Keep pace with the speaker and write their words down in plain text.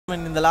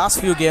in the last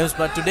few games,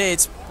 but today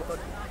it's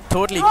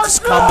totally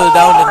just crumbled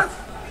down, and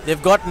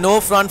they've got no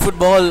front foot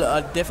ball,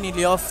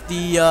 definitely off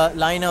the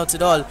lineouts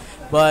at all.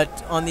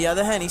 But on the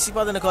other hand,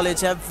 Isipathana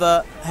College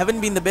haven't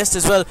been the best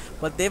as well,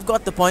 but they've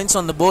got the points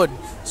on the board,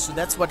 so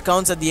that's what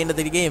counts at the end of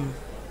the game.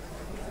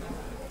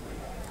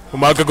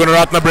 Umarka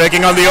Gunaratna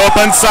breaking on the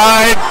open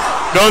side.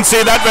 Don't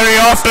see that very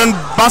often.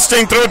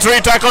 Busting through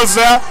 3 tackles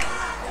there.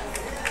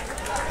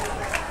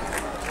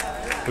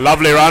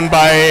 Lovely run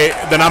by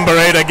the number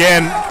 8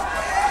 again.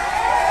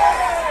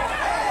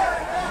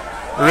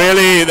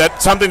 Really,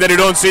 that's something that you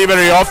don't see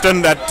very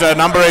often, that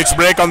number 8's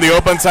break on the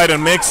open side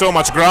and make so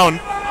much ground.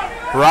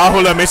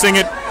 Rahul missing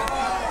it.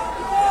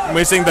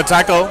 Missing the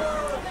tackle.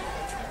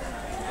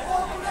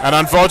 And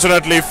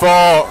unfortunately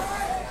for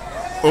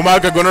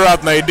Umarka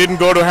Gunaratna, it didn't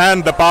go to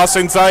hand, the pass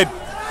inside.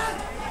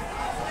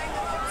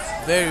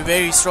 Very,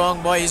 very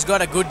strong boy. He's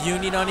got a good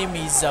union on him.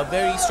 He's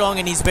very strong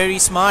and he's very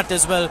smart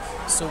as well.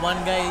 So one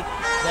guy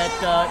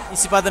that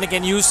Isipathana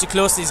can use to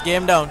close this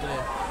game down today.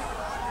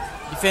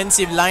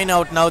 Defensive line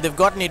out now. They've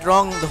gotten it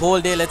wrong the whole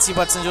day. Let's see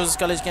what St. Joseph's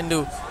College can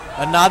do.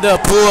 Another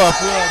poor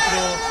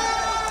throw.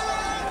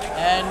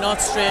 And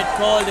not straight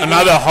called again.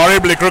 Another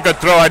horribly crooked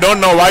throw. I don't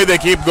know why they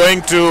keep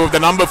going to the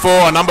number 4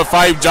 or number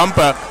 5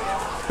 jumper.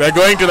 They're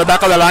going to the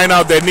back of the line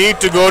out. They need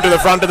to go to the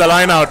front of the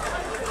line out.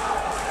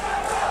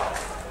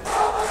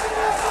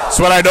 That's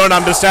what I don't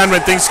understand.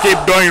 When things keep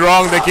going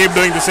wrong, they keep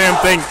doing the same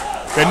thing.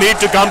 They need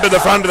to come to the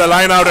front of the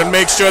line out and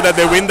make sure that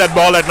they win that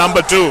ball at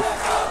number 2.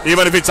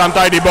 Even if it's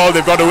untidy ball,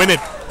 they've got to win it.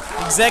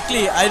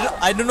 Exactly.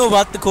 I don't know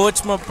what the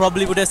coach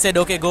probably would have said,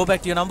 okay, go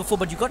back to your number 4,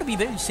 but you got to be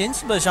very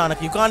sensible,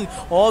 Shanak. You can't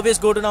always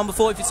go to number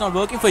 4 if it's not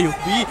working for you.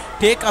 We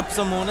take up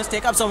some onus,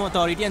 take up some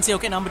authority and say,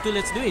 okay, number 2,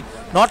 let's do it.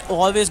 Not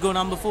always go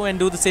number 4 and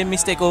do the same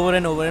mistake over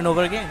and over and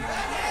over again.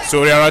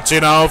 Surya Rachi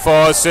now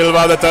for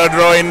Silva, the 3rd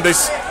row in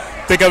this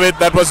thick of it.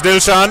 That was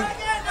Dilshan.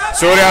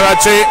 Surya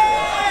Rachi,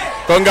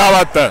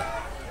 Kongawat.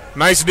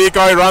 Nice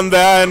decoy run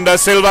there, and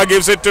Silva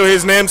gives it to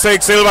his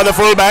namesake, Silva, the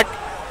fullback.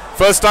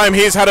 First time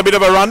he's had a bit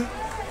of a run.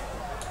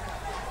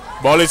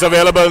 Ball is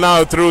available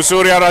now through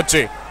Surya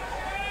Rachi.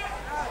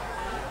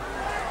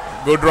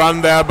 Good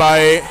run there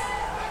by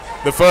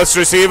the first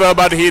receiver,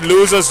 but he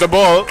loses the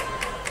ball.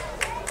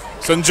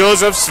 St.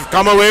 Joseph's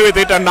come away with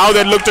it, and now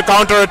they look to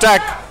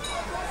counter-attack.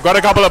 Got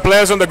a couple of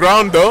players on the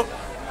ground though.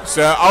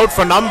 So out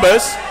for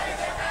numbers.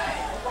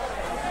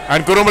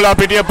 And Kurumbala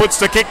Pitya puts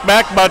the kick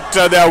back, but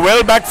they are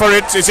well back for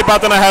it.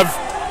 Isipathana have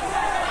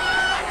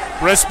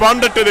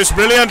responded to this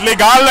brilliantly.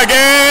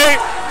 Galage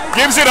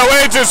gives it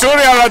away to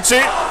Surya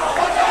Rachi.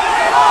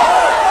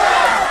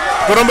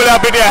 Kurumbala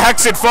Pitya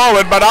hacks it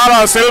forward, but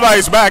R.R. Silva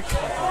is back.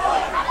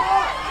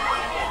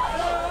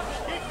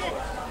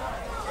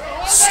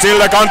 Still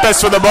the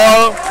contest for the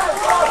ball.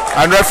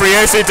 And referee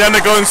A.C.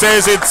 Tendakon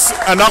says it's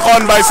a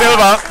knock-on by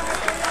Silva,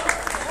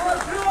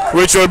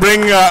 which will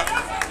bring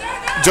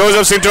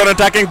Josephs into an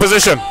attacking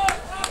position.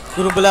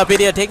 Kurumbala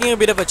Pitya taking a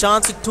bit of a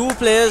chance with 2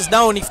 players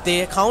down. If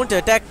they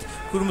counter-attacked,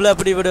 Kurumbala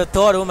Pitya would have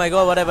thought, oh my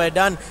god, what have I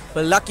done?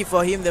 But lucky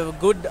for him, they were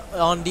good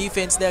on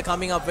defense. They're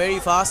coming up very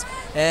fast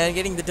and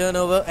getting the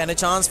turnover, and a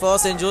chance for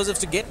St. Joseph's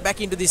to get back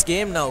into this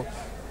game now.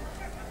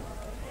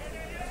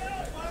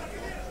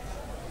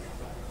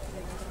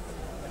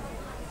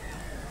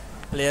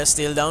 Players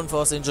still down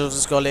for St.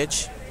 Joseph's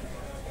College.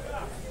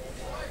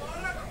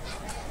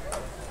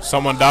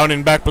 Someone down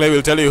in back play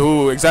will tell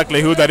you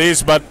exactly who that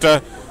is, but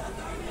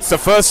it's the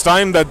first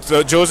time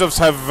that Josephs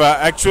have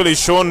actually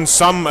shown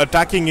some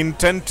attacking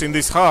intent in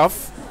this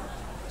half.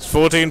 It's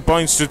 14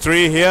 points to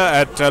 3 here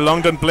at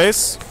Longdon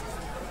Place.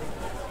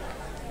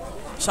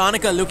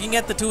 Shanika, looking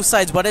at the 2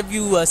 sides, what have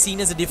you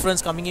seen as a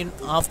difference coming in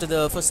after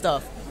the first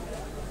half?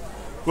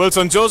 Well,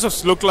 St.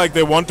 Joseph's look like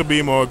they want to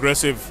be more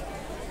aggressive,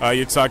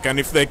 Yitzhak, and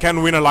if they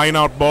can win a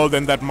line-out ball,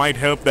 then that might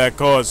help their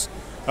cause.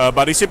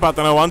 But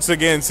Isipathana once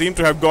again seem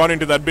to have gone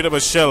into that bit of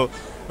a shell.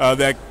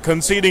 They're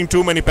conceding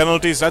too many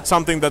penalties. That's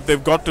something that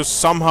they've got to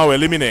somehow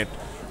eliminate.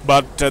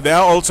 But they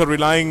are also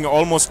relying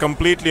almost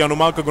completely on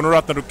Umarka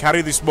Gunaratna to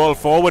carry this ball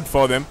forward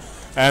for them.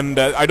 And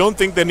I don't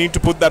think they need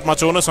to put that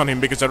much onus on him,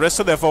 because the rest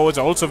of their forwards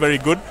are also very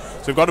good.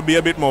 So you've got to be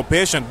a bit more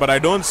patient. But I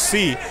don't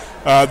see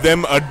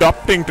them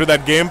adopting to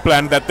that game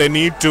plan that they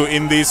need to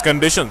in these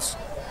conditions.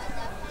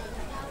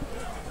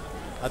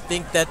 I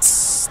think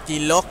that's the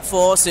lock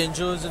for St.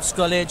 Joseph's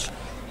College.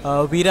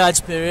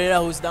 Viraj Pereira,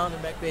 who's down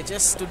in back way,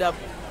 just stood up,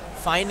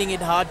 finding it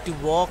hard to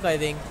walk, I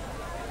think.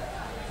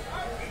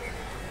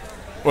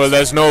 Well,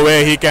 there's no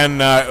way he can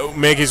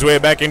make his way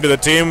back into the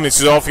team.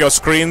 This is off your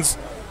screens.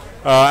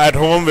 At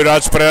home,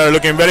 Viraj Pereira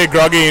looking very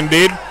groggy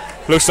indeed.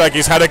 Looks like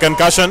he's had a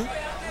concussion.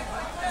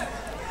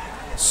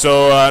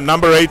 So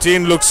number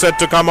 18 looks set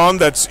to come on.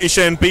 That's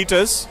Ishan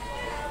Peters.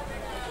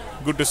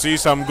 Good to see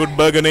some good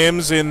burger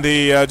names in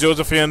the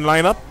Josephian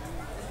lineup.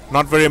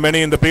 Not very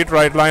many in the Pete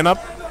Wright lineup.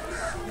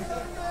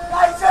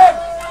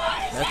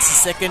 That's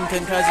the second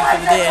concussion for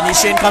the day, and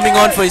Ishan coming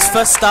on for his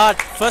first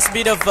start, first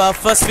bit of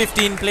first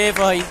 15 play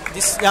for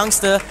this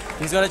youngster.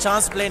 He's got a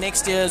chance to play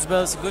next year as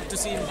well, so good to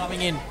see him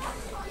coming in.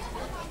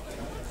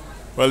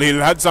 Well,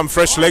 he'll add some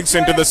fresh legs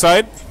into the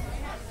side.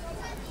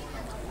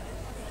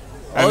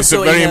 And it's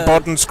a very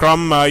important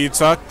scrum,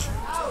 Yitzhak.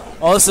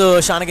 Also,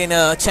 Shanak, in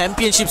a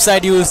championship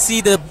side, you will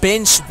see the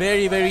bench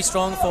very, very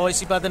strong for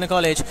Isipathana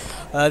College.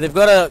 They've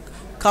got a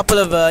couple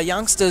of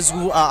youngsters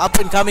who are up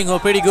and coming, who are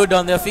pretty good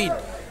on their feet.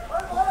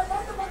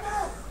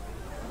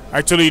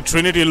 Actually,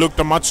 Trinity looked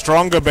a much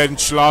stronger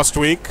bench last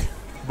week,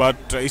 but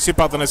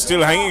Isipathana is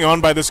still hanging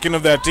on by the skin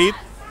of their teeth.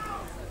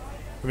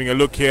 Having a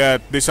look here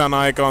at Disha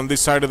Naik on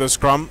this side of the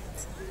scrum,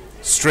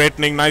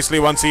 straightening nicely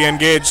once he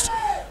engaged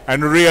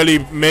and really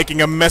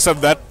making a mess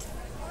of that.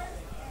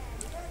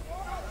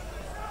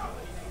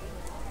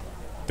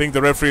 I think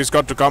the referee's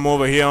got to come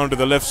over here onto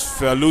the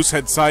left loose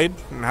head side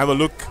and have a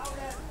look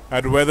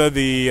at whether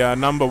the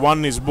number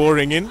 1 is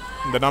boring in,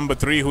 the number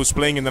 3 who's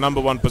playing in the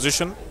number 1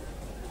 position.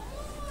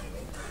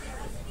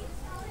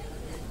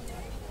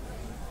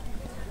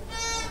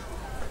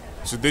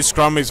 So this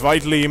scrum is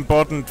vitally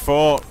important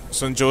for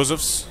St.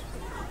 Joseph's.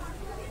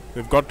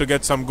 They've got to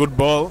get some good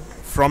ball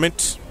from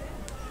it.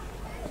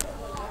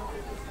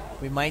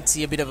 We might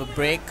see a bit of a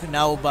break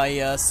now by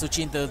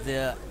Suchinta,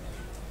 the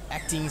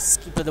acting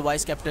skipper, the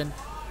vice captain.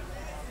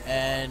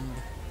 And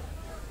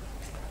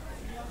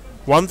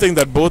one thing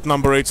that both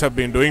number 8s have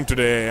been doing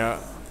today,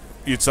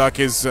 Yitzhak,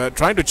 is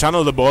trying to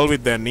channel the ball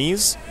with their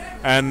knees.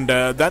 And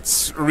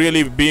that's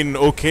really been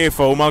okay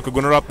for Umalka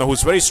Gunaratna,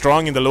 who's very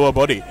strong in the lower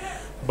body.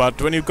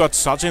 But when you've got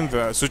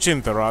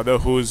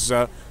Suchinta, who's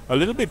a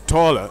little bit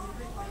taller,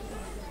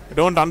 I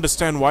don't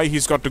understand why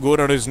he's got to go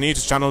down his knee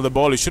to channel the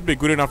ball. He should be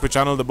good enough to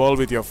channel the ball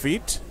with your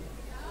feet.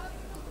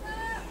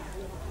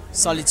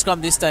 Solid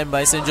scrum this time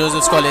by St.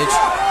 Joseph's College.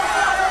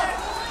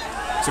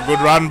 It's a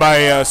good run by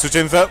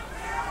Suchinta.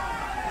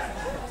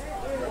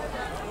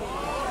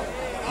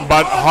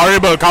 But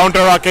horrible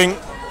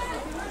counter-rucking.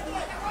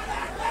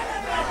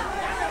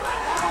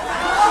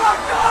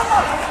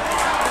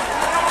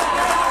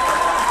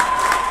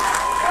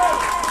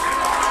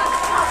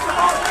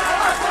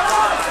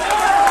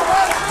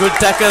 Good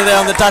tackle there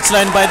on the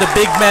touchline by the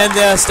big man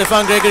there,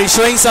 Stefan Gregory,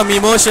 showing some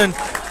emotion.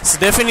 It's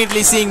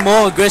definitely seeing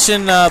more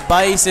aggression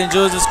by St.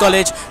 Joseph's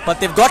College, but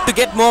they've got to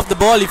get more of the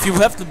ball. If you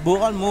have the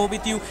ball more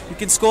with you, you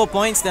can score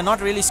points. They're not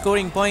really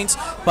scoring points,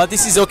 but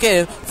this is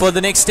okay for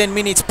the next 10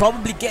 minutes.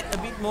 Probably get a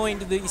bit more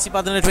into the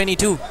Isipathana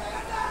 22.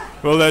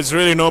 Well, there's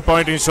really no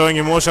point in showing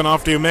emotion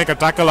after you make a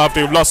tackle, after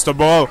you've lost the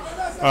ball.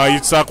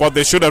 Yitzhak, what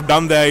they should have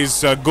done there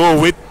is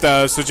go with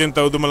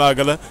Suchinta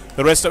Udumalagala.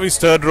 The rest of his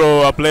third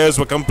row players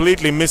were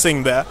completely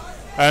missing there.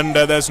 And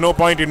there's no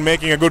point in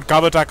making a good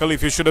cover tackle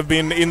if you should have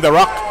been in the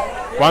ruck.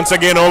 Once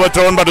again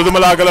overthrown, but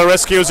Udumalagala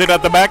rescues it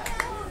at the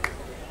back.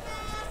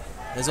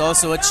 There's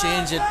also a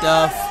change at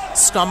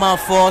scrummer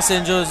for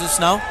St. Joseph's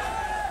now.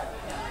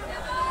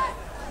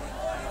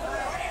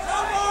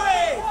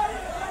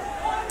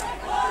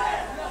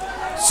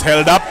 It's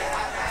held up.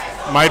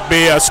 Might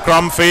be a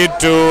scrum feed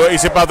to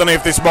Isipathana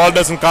if this ball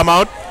doesn't come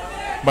out.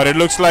 But it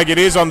looks like it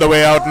is on the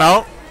way out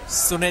now.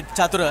 Sunet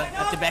Chatura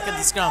at the back of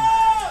the scrum.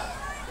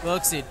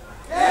 Works it.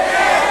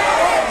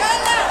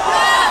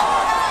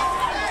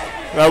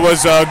 That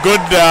was a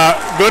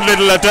good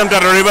little attempt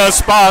at a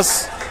reverse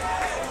pass.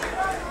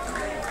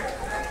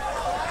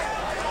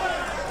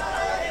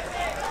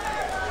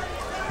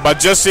 But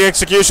just the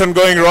execution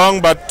going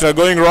wrong, but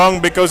going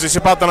wrong because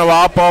Isipathana were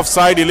up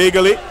offside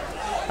illegally.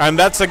 And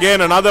that's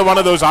again another one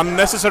of those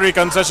unnecessary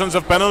concessions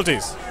of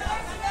penalties.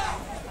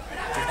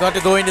 You've got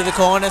to go into the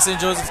corner, St.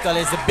 Joseph's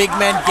College. The big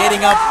man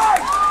getting up.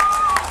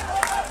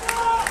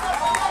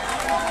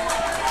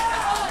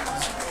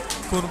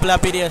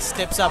 Kunpalapidia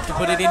steps up to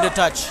put it into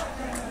touch.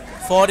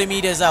 40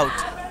 meters out.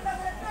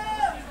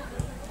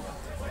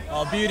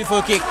 Oh,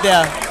 beautiful kick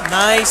there.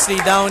 Nicely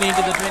down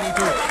into the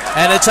 22.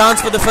 And a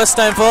chance for the first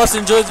time for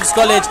St. Joseph's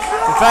College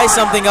to try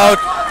something out.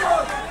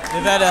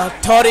 They've had a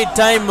torrid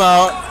time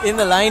in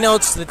the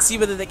lineouts. Let's see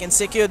whether they can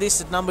secure this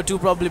at number 2.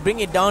 Probably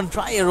bring it down,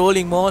 try a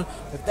rolling maul.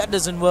 If that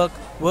doesn't work,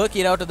 work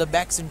it out of the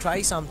backs and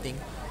try something.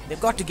 They've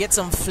got to get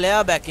some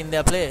flair back in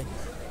their play.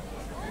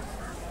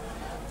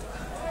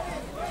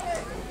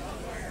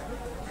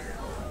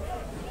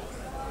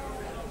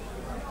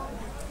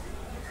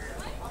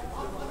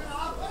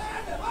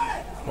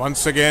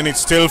 Once again,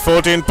 it's still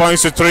 14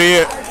 points to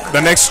 3.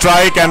 The next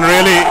strike and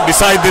really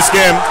decide this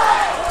game.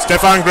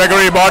 Stefan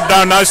Gregory brought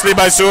down nicely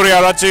by Surya.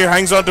 Rachi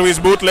hangs on to his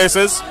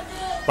bootlaces.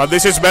 But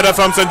this is better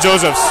from St.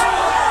 Joseph's.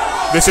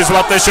 This is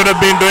what they should have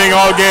been doing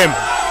all game.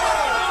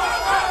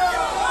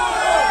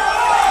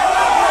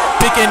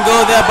 Pick and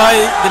go there by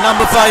the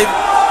number 5,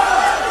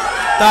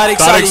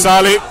 Tariq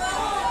Sali.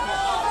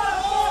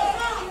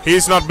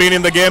 He's not been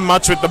in the game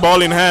much with the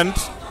ball in hand.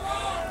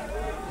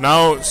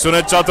 Now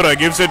Sunet Chatura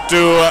gives it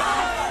to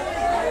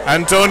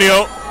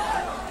Antonio.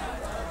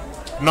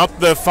 Not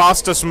the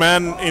fastest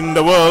man in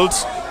the world.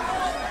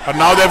 But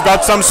now they've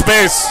got some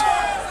space.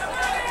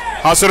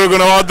 Hasuru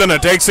Gunawardana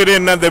takes it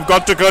in and they've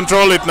got to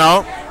control it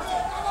now.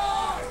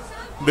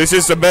 This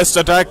is the best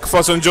attack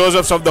for St.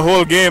 Joseph's of the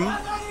whole game.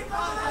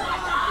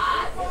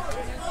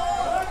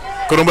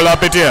 Kurumbala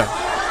Pitia.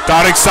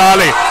 Tariq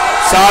Sali.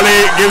 Sali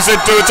gives it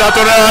to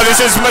Chatura. This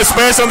is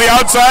space on the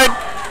outside.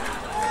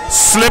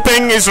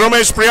 Slipping is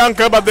Romesh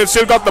Priyanka, but they've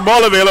still got the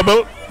ball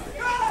available.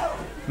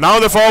 Now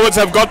the forwards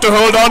have got to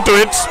hold on to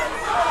it.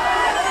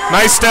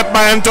 Nice step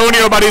by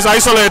Antonio, but he's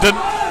isolated.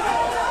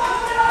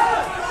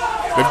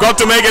 They've got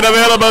to make it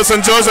available,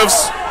 St.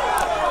 Joseph's.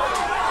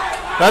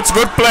 That's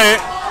good play.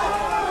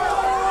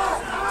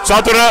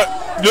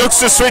 Chatura looks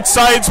to switch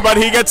sides, but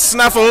he gets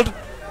snaffled.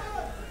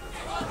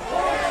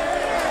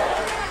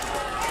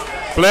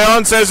 Play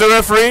on, says the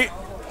referee.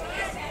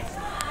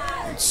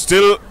 It's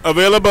still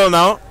available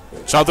now.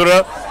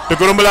 Chatura to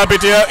Kurumbala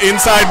Pitya,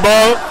 inside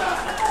ball.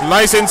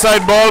 Nice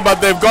inside ball,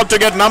 but they've got to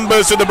get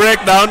numbers to the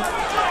breakdown.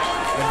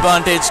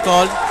 Advantage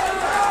called.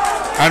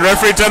 And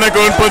referee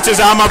Tenakun puts his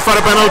arm up for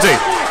a penalty.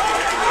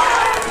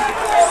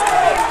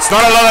 It's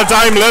not a lot of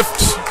time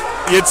left,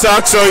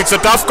 Yitzhak, so it's a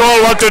tough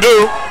call what to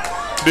do.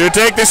 Do you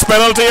take this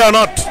penalty or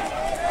not?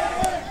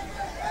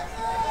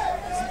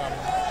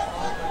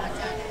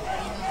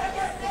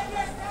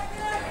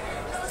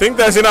 I think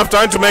there's enough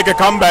time to make a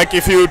comeback.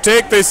 If you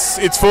take this,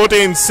 it's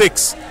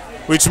 14-6,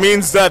 which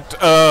means that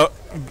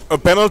a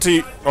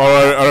penalty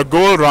or a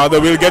goal rather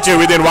will get you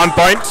within 1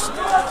 point.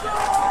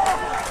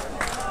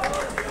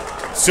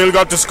 Still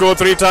got to score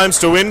 3 times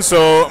to win,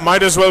 so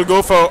might as well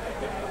go for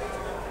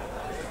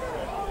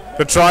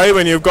the try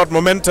when you've got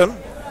momentum.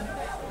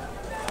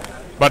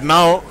 But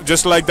now,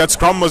 just like that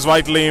scrum was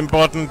vitally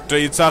important,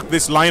 Itzhak,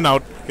 this line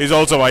out is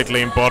also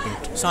vitally important.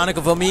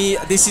 Shanika, for me,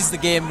 this is the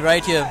game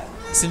right here.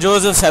 St.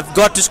 Joseph's have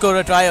got to score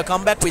a try or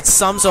come back with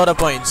some sort of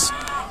points.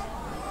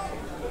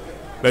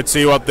 Let's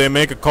see what they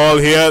make a call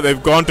here.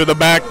 They've gone to the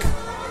back.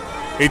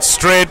 It's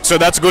straight, so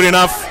that's good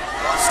enough.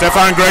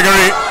 Stefan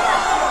Gregory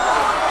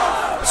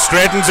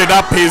straightens it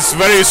up. He's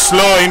very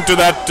slow into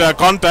that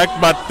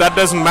contact, but that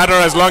doesn't matter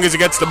as long as he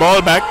gets the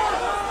ball back.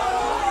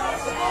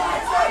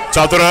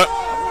 Chatura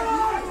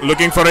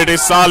looking for it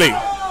is Sali.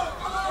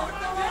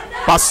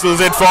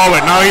 Pustles it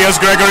forward. Now here's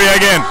Gregory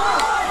again.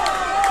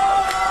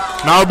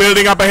 Now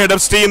building up ahead of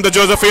steam. The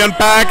Josephian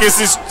pack. Is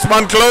this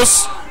one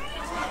close?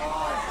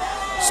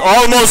 It's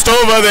almost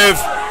over. They've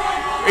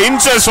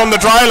inches from the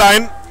try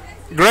line.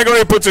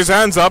 Gregory puts his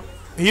hands up.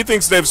 He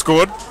thinks they've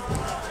scored,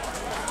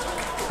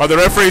 but the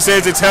referee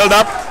says it's held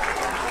up.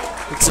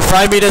 It's a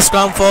 5-meter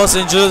scrum for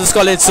St. Joseph's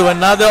College, so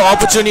another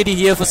opportunity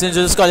here for St.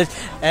 Joseph's College.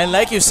 And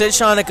like you said,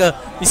 Shanika,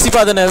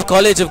 Isipathana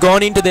College have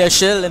gone into their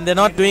shell and they're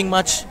not doing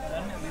much.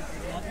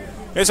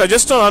 Yes, I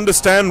just don't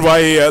understand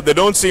why they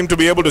don't seem to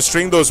be able to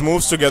string those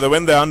moves together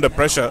when they're under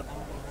pressure.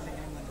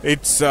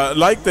 It's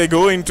like they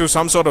go into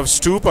some sort of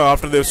stupor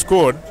after they've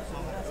scored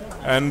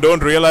and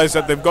don't realize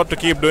that they've got to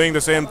keep doing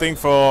the same thing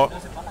for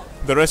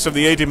the rest of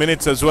the 80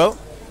 minutes as well.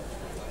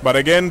 But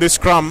again, this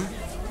scrum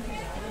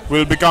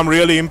will become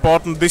really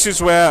important. This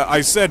is where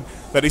I said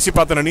that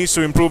Isipathana needs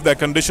to improve their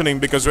conditioning,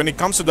 because when it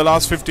comes to the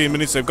last 15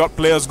 minutes, they've got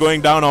players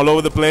going down all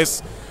over the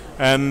place,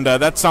 and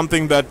that's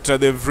something that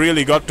they've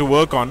really got to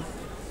work on,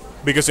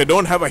 because they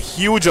don't have a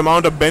huge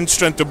amount of bench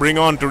strength to bring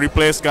on to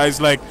replace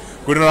guys like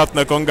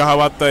Gunaratna,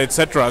 Kongahawatta,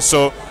 etc.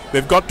 So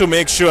they've got to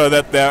make sure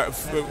that they're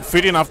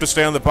fit enough to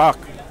stay on the park.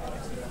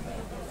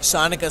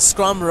 Shanika,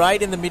 scrum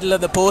right in the middle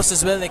of the post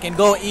as well. They can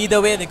go either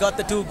way. They got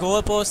the 2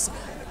 goal posts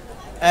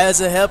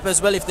as a help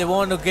as well if they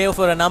want to go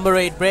for a number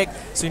 8 break.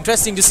 So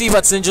interesting to see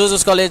what St.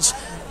 Joseph's College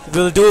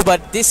will do,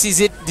 but this is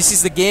it. This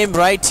is the game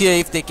right here.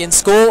 If they can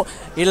score,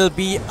 it'll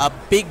be a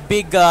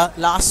big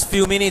last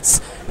few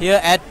minutes here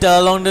at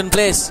London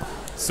Place.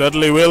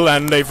 Certainly will,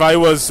 and if I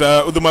was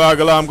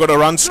Udumalagala, I'm going to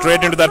run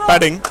straight into that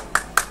padding.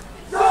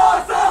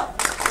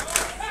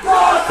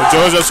 The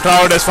Joseph's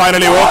crowd has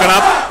finally woken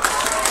up.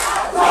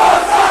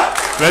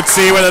 Let's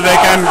see whether they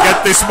can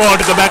get this ball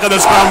to the back of the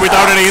scrum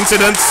without any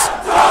incidents.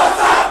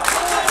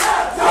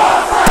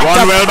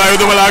 Won well by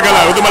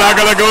Udumalagala.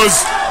 Udumalagala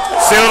goes.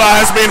 Silva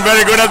has been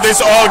very good at this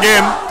all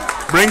game.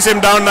 Brings him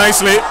down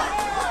nicely.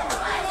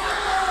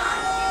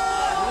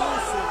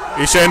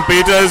 Ishan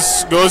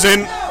Peters goes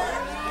in.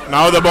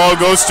 Now the ball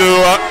goes to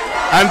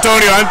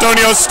Antonio.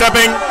 Antonio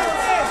stepping.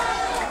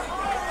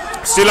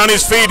 Still on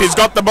his feet. He's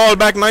got the ball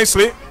back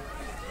nicely.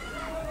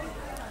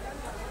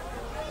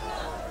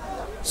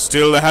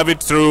 Still they have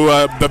it through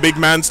the big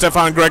man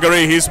Stefan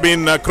Gregory. He's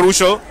been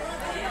crucial.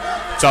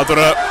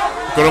 Chatura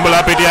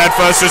Kurumbala Pitya at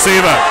first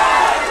receiver.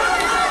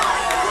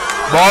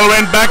 Ball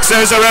went back,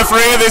 says the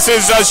referee. This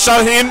is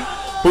Shaheen,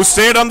 who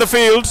stayed on the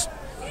field.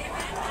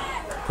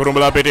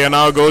 Kurumbala Pitya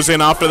now goes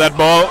in after that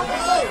ball.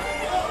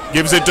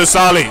 Gives it to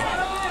Sali.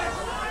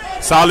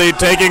 Sali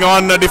taking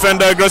on the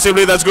defender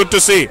aggressively. That's good to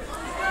see.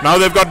 Now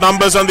they've got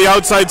numbers on the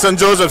outside, St.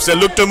 Joseph's. They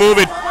look to move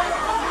it.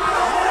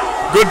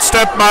 Good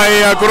step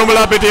by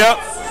Kurumbala Pitya.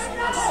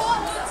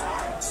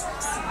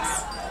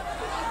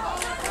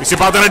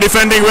 Isipathana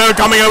defending well,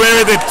 coming away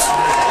with it.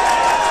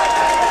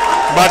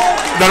 But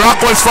the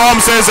rock was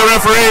formed, says the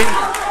referee.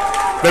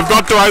 They've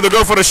got to either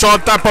go for a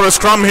short tap or a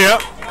scrum here.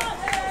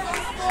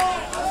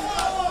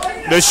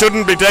 They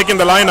shouldn't be taking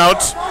the line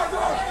out.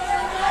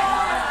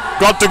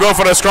 Got to go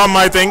for a scrum,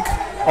 I think,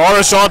 or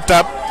a short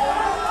tap.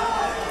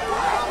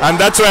 And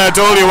that's why I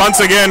told you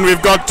once again,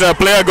 we've got a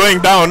player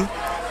going down.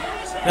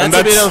 That's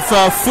a bit of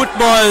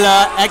football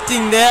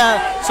acting there.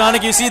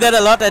 Shanak, you see that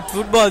a lot at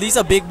football. These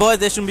are big boys.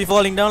 They shouldn't be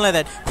falling down like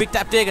that. Quick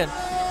tap taken.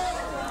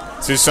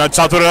 This is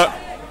Chatura.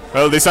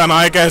 Well,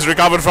 Disanaika has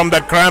recovered from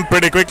that cramp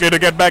pretty quickly to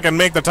get back and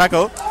make the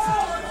tackle.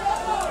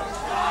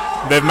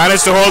 They've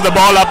managed to hold the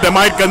ball up. They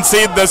might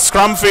concede the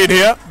scrum feed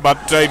here, but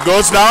it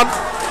goes down.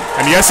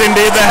 And yes,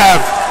 indeed, they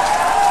have.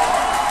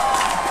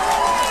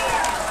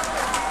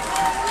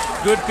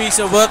 Good piece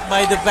of work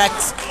by the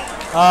backs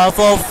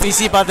for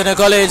Isipathana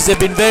College. They've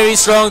been very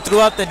strong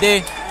throughout the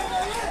day.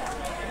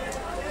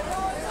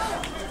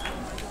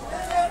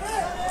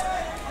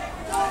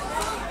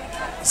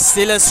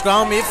 Still a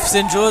scrum. If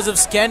St.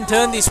 Joseph's can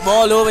turn this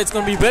ball over, it's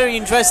going to be very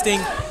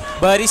interesting.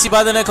 But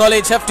Isipathana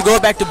College have to go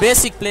back to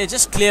basic play.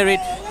 Just clear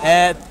it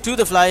to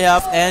the fly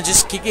half and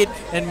just kick it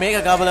and make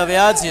a couple of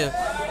yards here.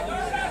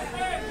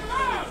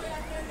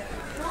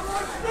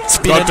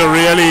 Got to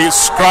really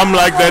scrum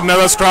like they'd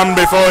never scrummed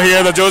before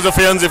here, the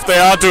Josephians, if they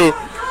are to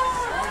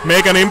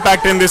make an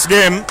impact in this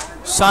game.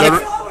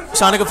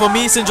 Shanika, for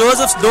me, St.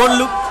 Joseph's don't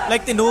look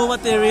like they know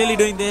what they're really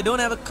doing. They don't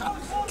have a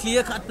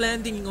clear cut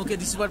plan thinking, okay,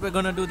 this is what we're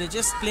going to do. They're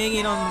just playing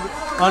it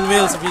on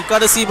wheels. We've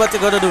got to see what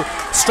they're going to do.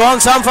 Strong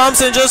sum from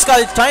St. Joseph's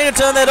College, trying to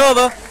turn that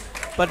over,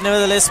 but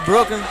nevertheless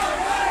broken.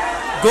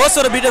 Goes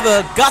for a bit of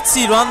a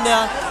gutsy run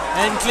there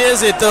and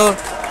clears it though.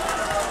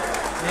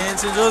 And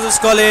St. Joseph's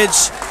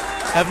College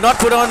have not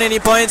put on any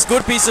points.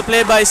 Good piece of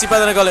play by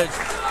Isipathana College.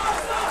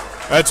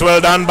 That's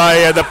well done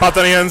by the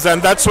Pathanians,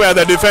 and that's where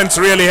the defense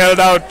really held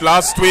out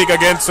last week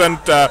against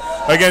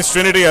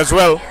Trinity as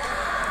well.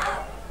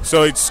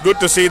 So it's good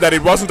to see that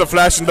it wasn't a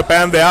flash in the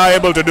pan. They are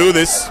able to do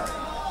this.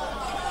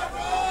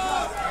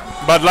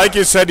 But like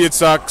you said, it's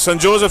St.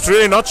 Joseph's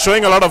really not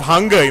showing a lot of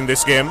hunger in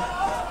this game.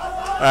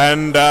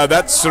 And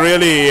that's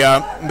really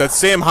that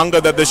same hunger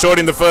that they showed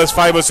in the first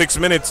 5 or 6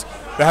 minutes.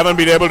 They haven't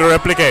been able to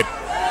replicate.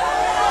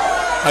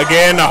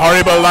 Again, a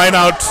horrible line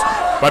out,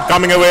 but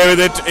coming away with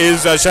it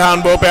is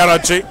Shahan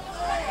Bopearachi.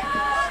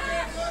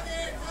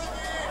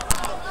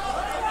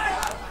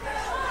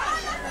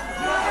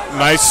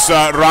 Nice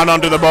run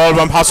onto the ball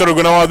from Hasaru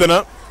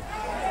Gunawardena.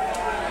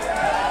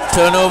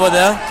 Turnover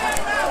there.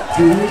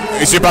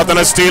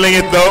 Isipathana stealing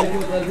it though.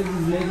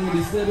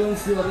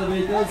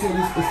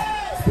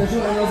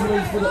 Special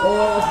announcements for the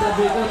owner of the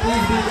vehicle.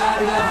 Please be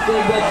kind enough to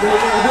take that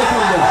vehicle away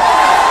from them.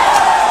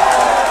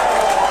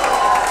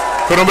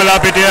 Kurumbala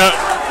Pitia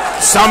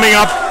summing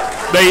up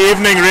the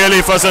evening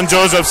really for St.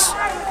 Joseph's.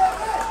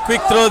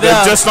 Quick throw there.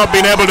 They've just not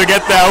been able to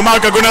get there.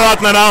 Umarka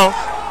Gunaratna now.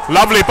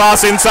 Lovely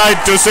pass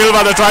inside to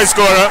Silva, the try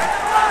scorer.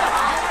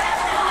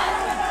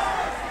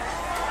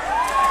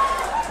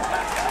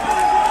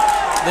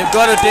 They've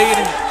got to take it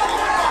in.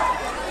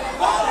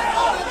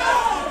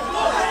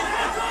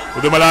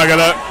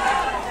 Udumalagala.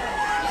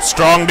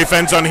 Strong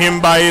defense on him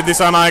by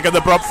Disanaika,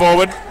 the prop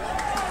forward.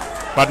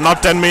 But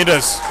not 10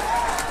 meters.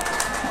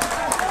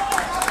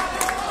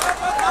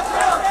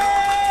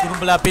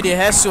 Kurumbala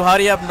has to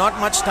hurry up. Not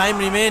much time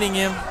remaining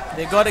here.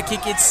 They got to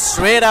kick it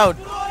straight out.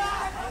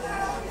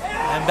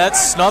 And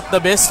that's not the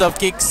best of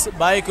kicks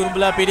by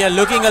Kurumbala Pedia.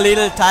 Looking a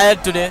little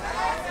tired today.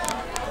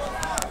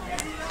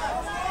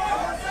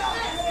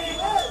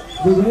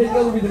 The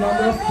vehicle with the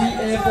number of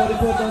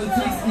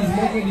PA4436 is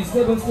making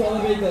disturbance to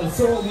other vehicles.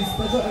 So this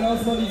special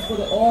announcement is for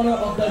the owner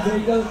of that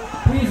vehicle.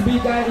 Please be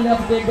kind enough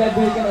to take that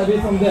vehicle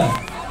away from there.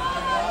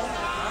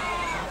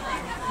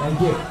 Thank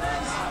you.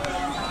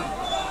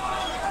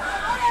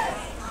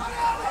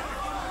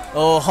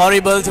 Oh,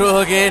 horrible throw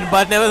again,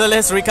 but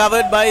nevertheless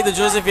recovered by the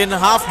Josephian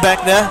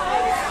halfback there.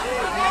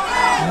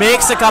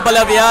 Makes a couple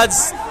of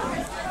yards.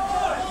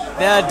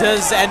 There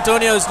does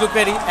Antonio's look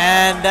very,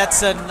 and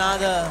that's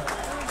another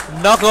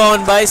knock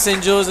on by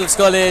St. Joseph's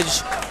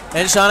College.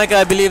 And Shanika,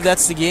 I believe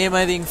that's the game,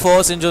 I think,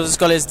 for St. Joseph's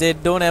College. They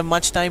don't have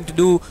much time to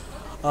do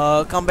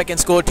come back and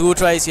score 2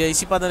 tries here.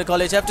 Isipathana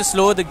College have to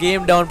slow the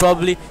game down,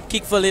 probably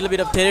kick for a little bit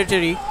of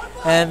territory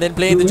and then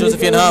play in the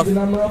Josephian half.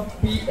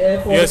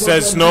 Yes,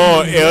 there's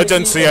no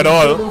urgency at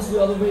all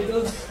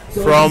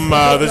from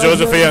the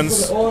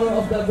Josephians.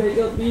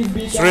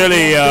 It's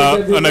really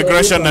an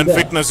aggression and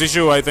fitness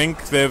issue, I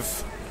think.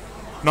 They've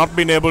not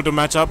been able to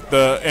match up.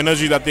 The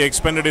energy that they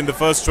expended in the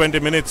first 20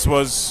 minutes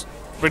was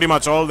pretty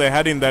much all they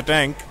had in their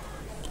tank.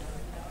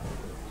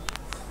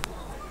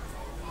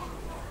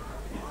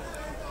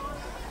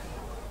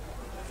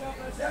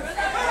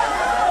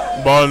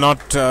 Ball not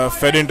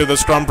fed into the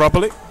scrum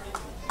properly.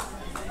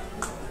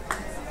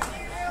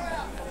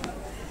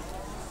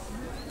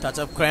 Touch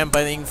of cramp,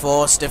 I think,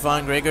 for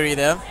Stefan Gregory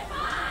there.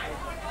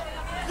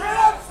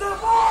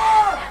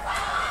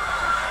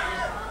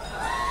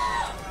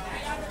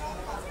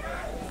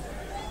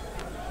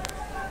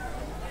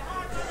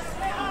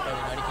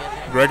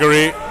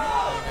 Gregory,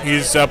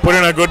 he's put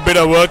in a good bit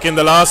of work in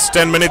the last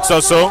 10 minutes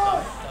or so.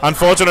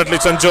 Unfortunately,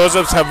 St.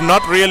 Joseph's have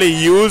not really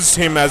used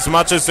him as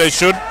much as they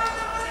should.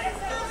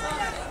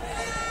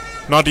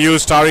 Not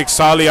used Tariq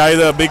Sali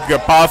either, a big,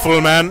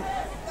 powerful man.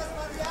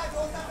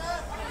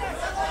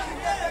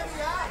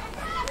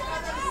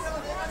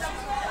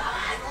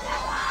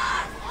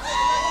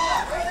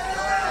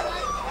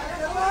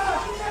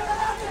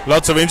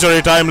 Lots of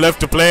injury time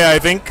left to play, I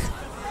think,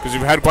 because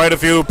we've had quite a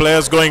few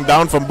players going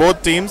down from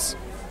both teams.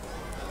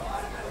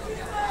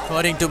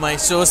 According to my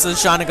sources,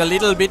 Shanak, a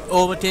little bit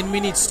over 10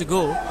 minutes to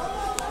go.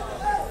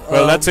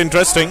 Well, that's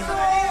interesting.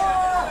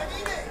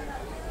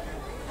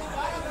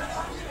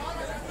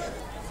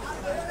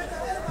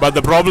 But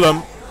the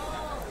problem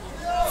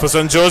for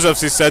St.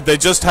 Joseph's is that they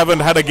just haven't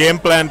had a game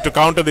plan to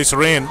counter this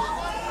rain.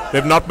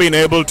 They've not been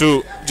able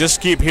to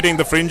just keep hitting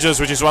the fringes,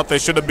 which is what they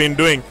should have been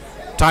doing,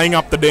 tying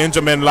up the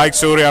danger men like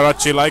Surya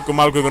Rachi, like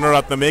Umalka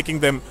Gunaratna, making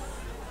them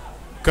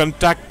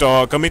contact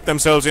or commit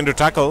themselves into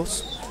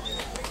tackles.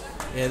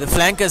 Yeah, the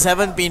flankers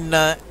haven't been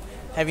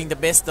having the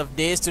best of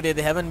days today.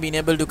 They haven't been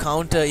able to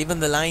counter even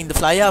the line. The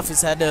fly half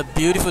has had a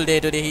beautiful day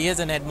today. He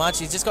hasn't had much.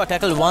 He's just got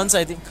tackled once,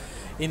 I think,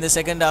 in the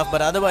second half,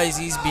 but otherwise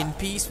he's been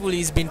peaceful.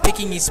 He's been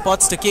picking his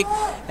spots to kick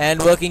and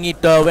working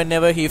it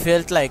whenever he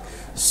felt like.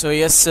 So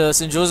yes,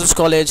 St. Joseph's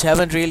College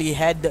haven't really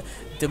had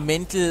the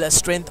mental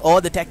strength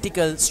or the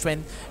tactical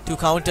strength to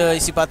counter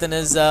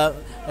Isipathana's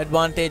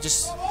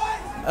advantage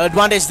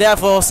there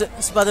for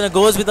Isipathana.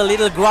 Goes with a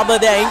little grubber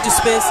there into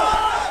space.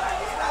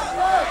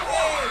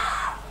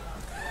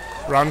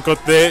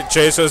 Rankote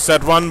chases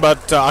that one, but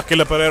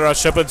Akila Pereira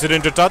shepherds it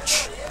into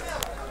touch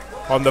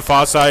on the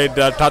far side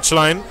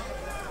touchline.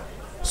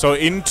 So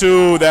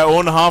into their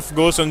own half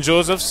goes St.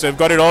 Joseph's. They've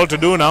got it all to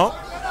do now.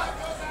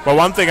 But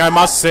one thing I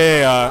must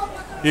say,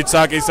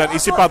 Yitzhak, is that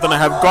Isipathana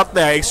have got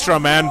their extra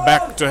man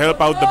back to help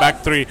out the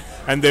back three,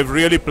 and they've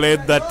really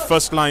played that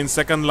first line,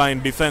 second line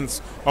defense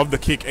of the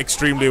kick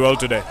extremely well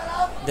today.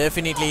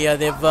 Definitely,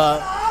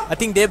 I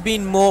think they've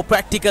been more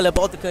practical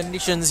about the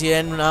conditions here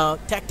and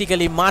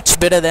tactically much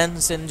better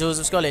than St.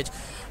 Joseph's College.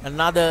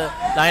 Another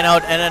line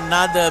out and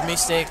another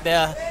mistake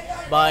there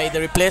by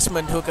the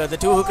replacement hooker. The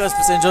two hookers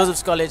for St.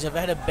 Joseph's College have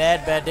had a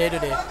bad day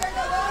today.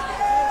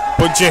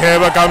 Punchi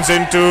Heva comes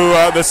into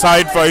the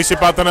side for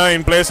Isipathana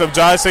in place of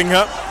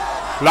Jayasinghe.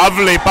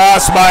 Lovely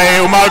pass by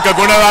Umalka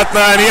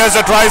Gunaratna, and here's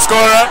a try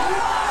scorer.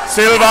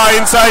 Silva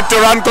inside to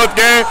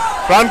Rankotge.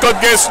 Rankotge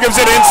gives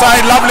it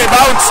inside. Lovely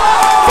bounce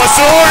for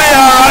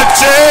Surya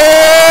Rachi.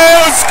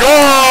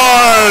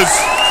 Scores!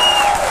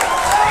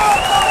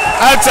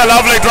 That's a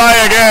lovely try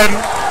again.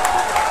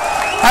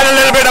 Had a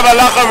little bit of a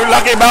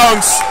lucky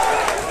bounce,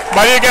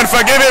 but you can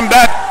forgive him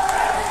that,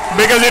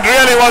 because it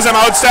really was an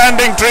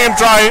outstanding dream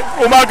try.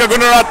 Umalka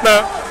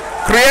Gunaratna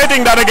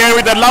creating that again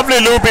with a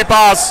lovely loopy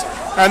pass,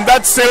 and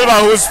that's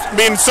Silva, who's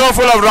been so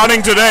full of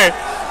running today.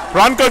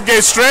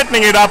 Rankotge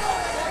straightening it up.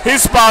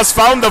 His pass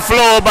found the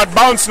floor but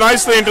bounced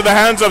nicely into the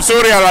hands of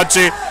Surya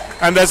Rachi,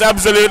 and there's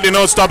absolutely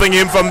no stopping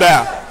him from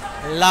there.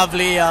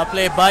 Lovely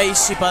play by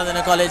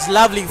Isipathana College.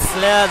 Lovely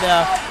flair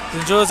there.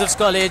 St. Joseph's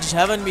College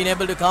haven't been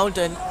able to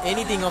counter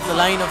anything of the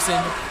line of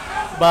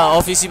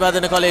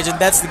Isipathana College, and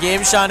that's the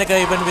game,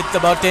 Shanaka, even with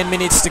about 10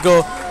 minutes to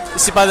go.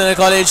 Isipathana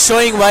College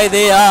showing why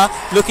they are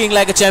looking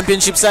like a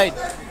championship side.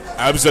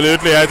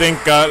 Absolutely. I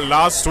think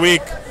last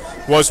week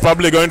was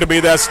probably going to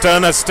be their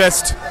sternest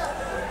test.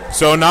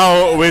 So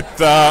now with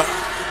the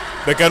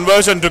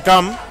conversion to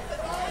come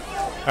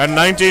and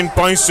 19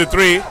 points to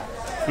 3,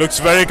 looks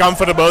very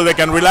comfortable. They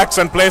can relax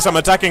and play some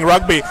attacking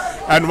rugby.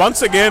 And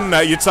once again,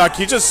 Yitzhak,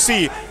 you just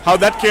see how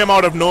that came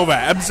out of nowhere.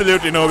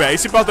 Absolutely nowhere.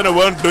 Isipathana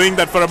weren't doing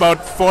that for about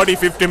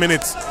 40-50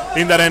 minutes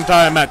in that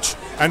entire match.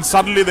 And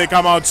suddenly they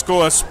come out,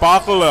 score a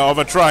sparkle of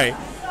a try,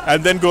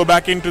 and then go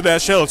back into their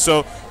shell.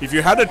 So if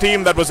you had a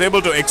team that was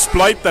able to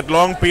exploit that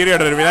long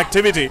period of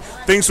inactivity,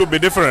 things would be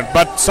different.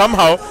 But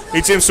somehow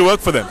it seems to work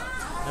for them.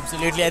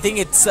 Absolutely. I think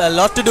it's a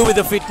lot to do with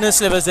the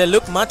fitness levels. They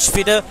look much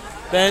fitter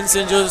than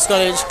St. Joseph's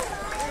College.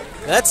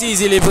 That's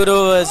easily put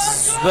over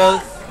as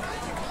well.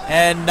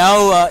 And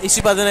now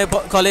Isipathana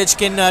College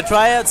can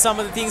try out some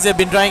of the things they've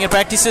been trying at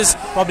practices,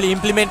 probably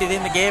implement it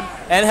in the game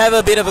and have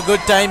a bit of a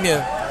good time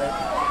here.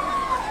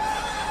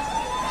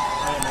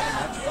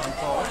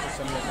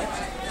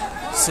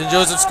 St.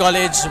 Joseph's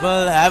College,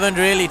 well, haven't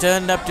really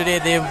turned up today.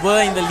 They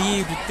were in the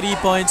lead with 3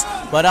 points,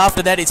 but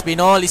after that it's been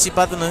all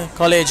Isipathana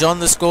College on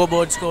the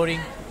scoreboard,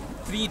 scoring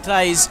 3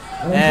 tries,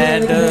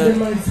 and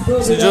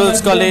St.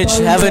 Joseph's College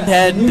haven't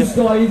had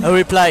a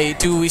reply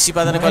to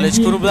Isipathana College.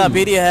 Kurubla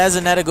Pedia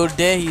hasn't had a good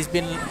day. He's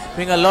been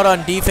doing a lot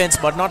on defense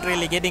but not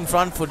really getting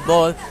front foot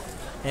ball,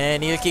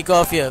 and he'll kick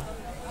off here.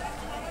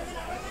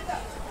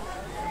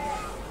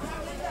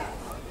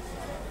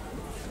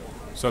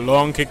 So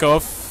long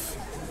kickoff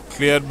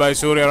cleared by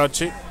Surya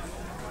Rachi.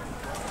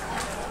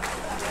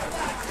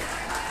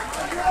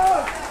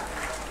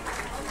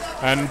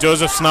 And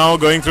Joseph's now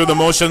going through the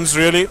motions,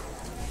 really.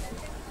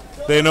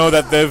 They know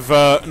that they've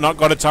not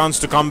got a chance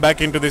to come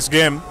back into this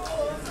game.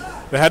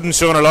 They hadn't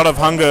shown a lot of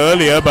hunger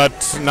earlier,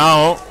 but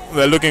now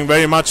they're looking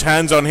very much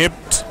hands on hip.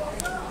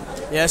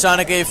 Yeah,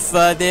 Shanaka, if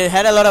they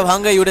had a lot of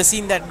hunger, you would have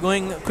seen that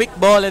going quick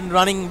ball and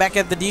running back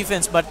at the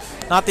defense, but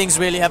nothing's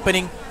really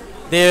happening.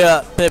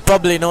 They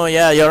probably know,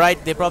 yeah, you're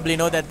right, they probably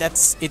know that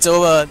it's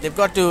over. They've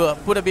got to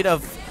put a bit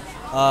of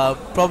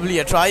probably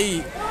a try,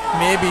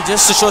 maybe,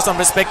 just to show some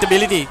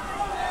respectability.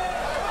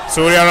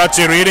 Surya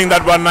Rachi reading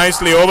that one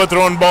nicely,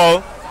 overthrown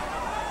ball.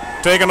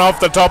 taken off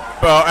the top,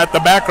 at the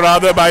back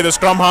rather, by the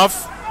scrum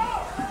half.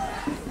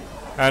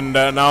 And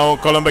now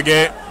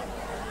Columbage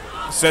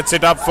sets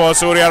it up for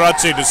Surya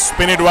Rachi to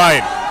spin it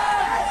wide.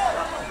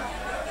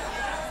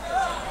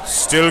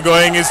 Still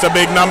going is the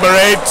big number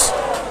 8.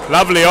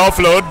 Lovely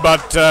offload,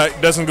 but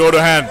it doesn't go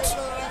to hand.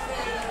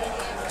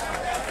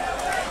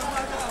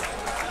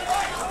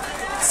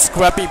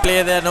 Scrappy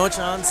play there, no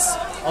chance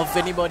of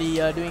anybody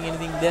doing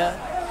anything there.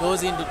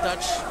 Goes into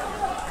touch.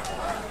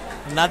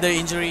 Another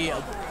injury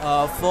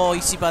for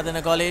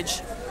Isipathana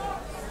College.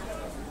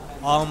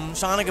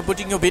 Shanaka,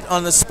 putting you a bit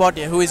on the spot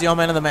here. Who is your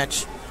man of the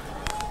match?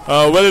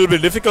 Well, it'll be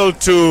difficult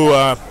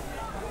to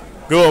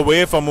go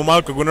away from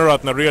Umalka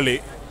Gunaratna,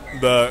 really.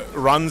 The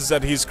runs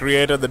that he's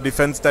created, the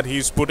defense that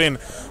he's put in.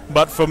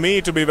 But for me,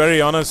 to be very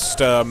honest,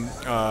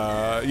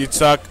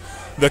 Yitzhak,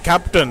 the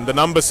captain, the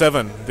number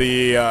 7,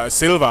 the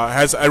Silva,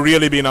 has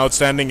really been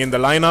outstanding in the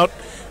line-out.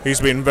 He's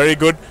been very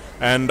good.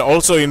 And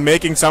also in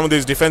making some of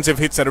these defensive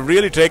hits that have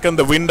really taken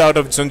the wind out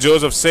of St.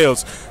 Joseph's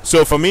sails.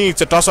 So for me,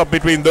 it's a toss-up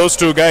between those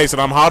two guys, and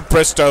I'm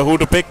hard-pressed who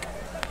to pick.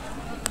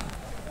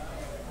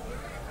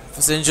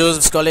 For St.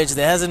 Joseph's College,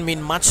 there hasn't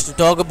been much to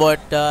talk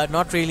about.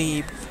 Not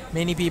really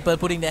many people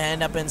putting their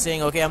hand up and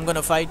saying, okay, I'm going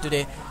to fight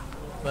today.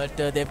 But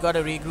they've got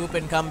to regroup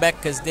and come back,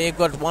 because they've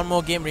got one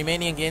more game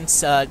remaining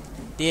against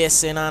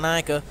DS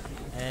Senanayaka.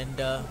 And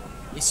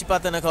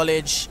Isipathana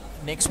College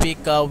next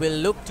week will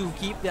look to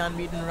keep the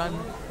unbeaten run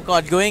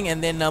record going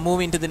and then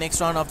move into the next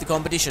round of the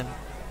competition.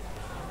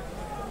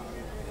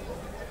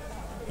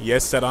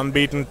 Yes, that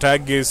unbeaten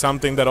tag is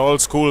something that all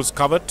schools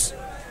covet.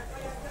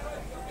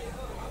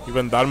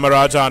 Even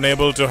Dharmaraja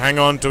unable to hang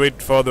on to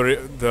it for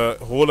the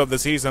whole of the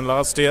season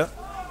last year.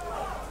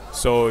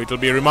 So it will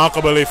be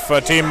remarkable if a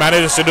team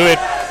manages to do it.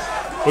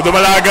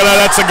 Udumalagala,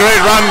 that's a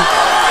great run.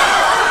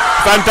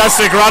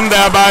 Fantastic run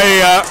there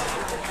by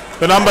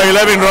the number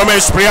 11,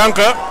 Ramesh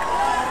Priyanka.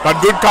 But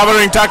good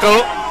covering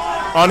tackle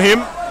on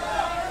him.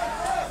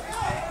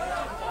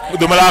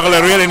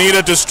 Udumalagala really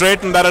needed to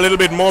straighten that a little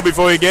bit more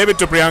before he gave it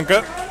to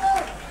Priyanka.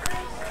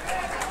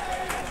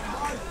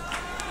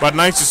 But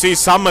nice to see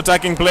some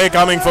attacking play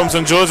coming from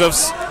St.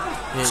 Joseph's.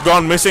 It's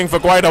gone missing for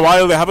quite a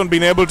while. They haven't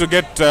been able to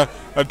get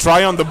a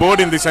try on the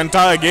board in this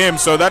entire game.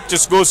 So that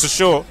just goes to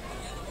show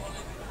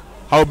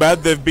how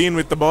bad they've been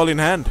with the ball in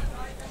hand.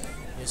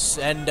 Yes,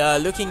 and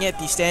looking at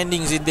the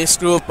standings in this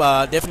group,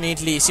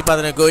 definitely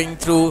Isipathana going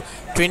through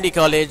Trinity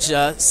College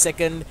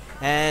second,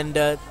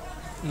 and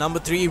number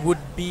 3 would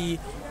be,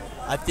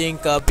 I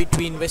think,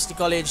 between Wesley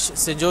College,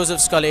 St.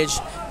 Joseph's College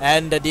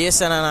and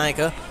DS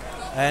Senanayaka.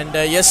 And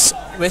yes,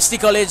 Wesley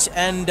College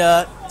and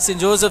St.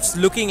 Joseph's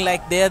looking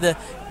like they're the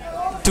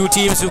two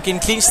teams who can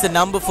clinch the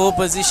number 4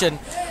 position.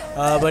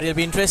 But it'll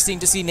be interesting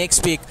to see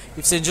next week.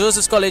 If St.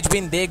 Joseph's College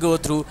win, they go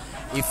through.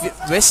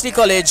 If Wesley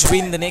College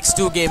win the next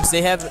 2 games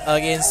they have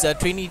against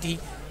Trinity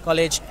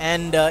College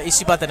and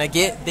Isipathana,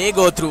 they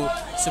go through.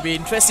 So it'll be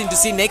interesting to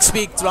see next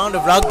week's round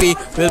of rugby.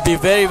 Will be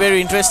very,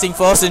 very interesting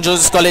for St.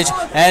 Joseph's College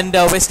and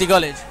Wesley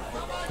College.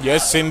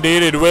 Yes,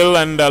 indeed it will,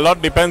 and a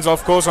lot depends,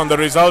 of course, on the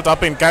result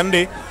up in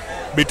Kandy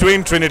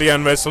between Trinity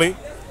and Wesley.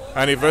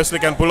 And if Wesley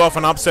can pull off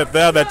an upset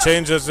there, that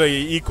changes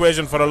the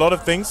equation for a lot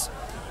of things.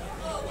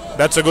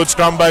 That's a good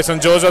scrum by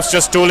St. Joseph's,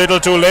 just too little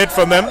too late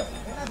for them.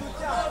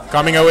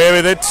 Coming away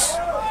with it.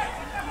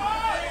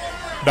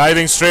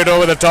 Diving straight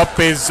over the top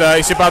is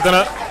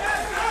Isipathana.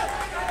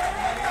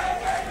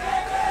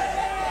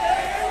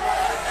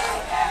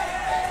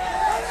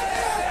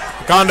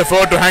 Can't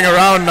afford to hang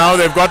around now.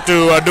 They've got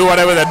to do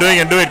whatever they're doing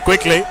and do it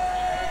quickly.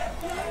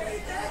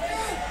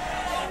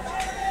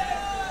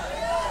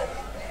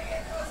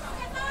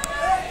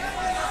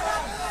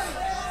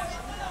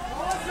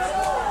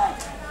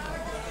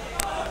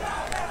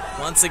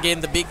 Once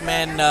again, the big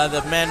man,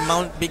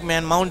 big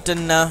man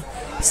mountain,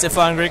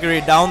 Stefan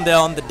Gregory down there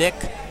on the deck,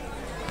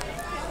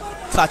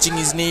 clutching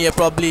his knee.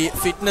 Probably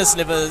fitness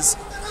levels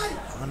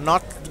are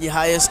not the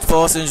highest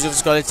for St.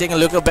 Joseph's College. Taking a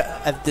look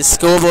at the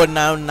scoreboard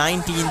now,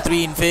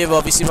 19-3 in favour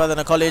of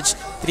Isipathana College.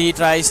 3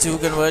 tries, 2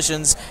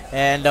 conversions,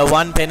 and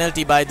 1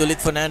 penalty by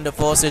Dulit Fernando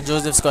for St.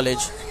 Joseph's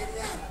College.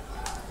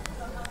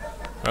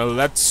 Well,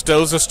 that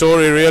tells the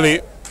story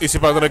really.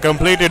 Isipathana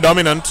completely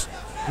dominant.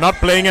 Not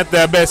playing at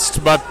their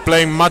best, but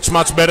playing much,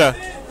 much better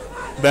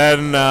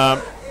than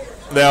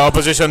their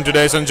opposition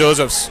today, St.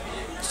 Joseph's.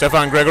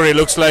 Stefan Gregory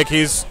looks like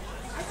he's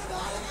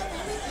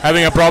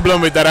having a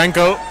problem with that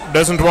ankle.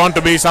 Doesn't want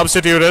to be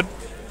substituted,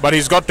 but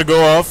he's got to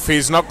go off.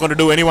 He's not going to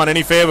do anyone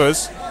any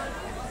favours.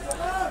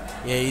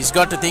 Yeah, he's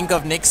got to think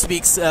of next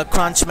week's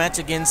crunch match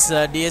against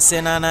DS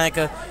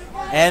Senanayaka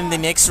and the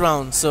next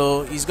round.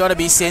 So he's got to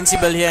be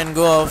sensible here and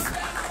go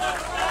off.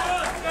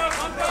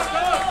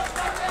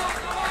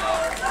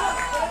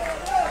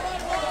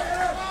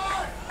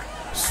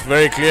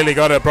 Very clearly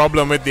got a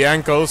problem with the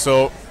ankle,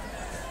 so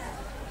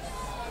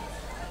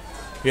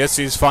yes,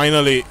 he's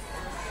finally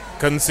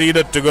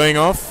conceded to going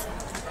off.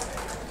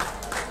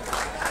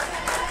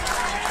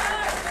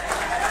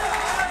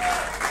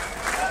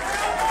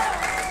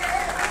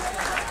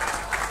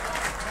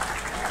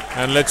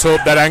 And let's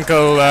hope that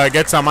ankle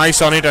gets some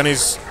ice on it and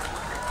is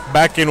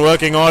back in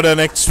working order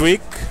next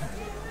week.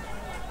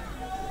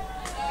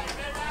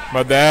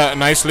 But there,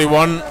 nicely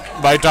won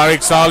by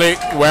Tariq Saleh.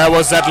 Where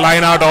was that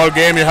line out all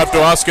game, you have to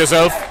ask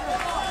yourself.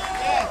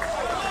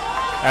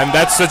 And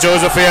that's the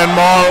Josephian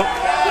Mall.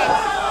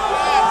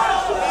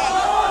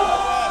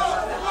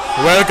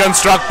 Well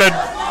constructed.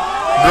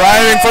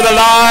 Driving for the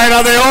line.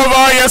 Are they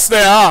over? Yes,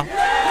 they are.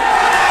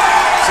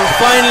 So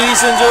finally,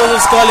 St.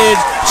 Joseph's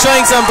College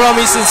showing some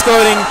promise in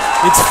scoring.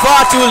 It's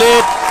far too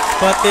late,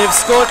 but they've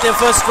scored their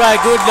first try.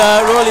 Good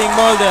rolling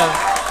ball there.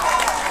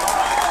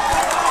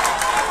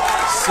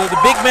 So the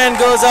big man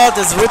goes out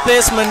as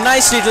replacement.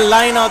 Nice little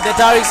line out there.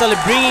 Tariq Saleh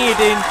bringing it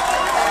in,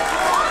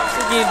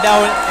 taking it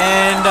down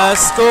and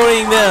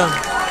scoring there.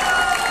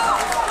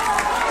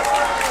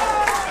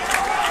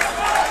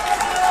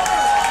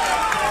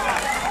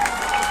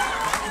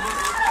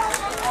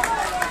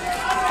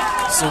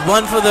 So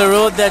one for the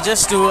road there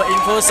just to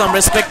enforce some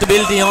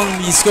respectability on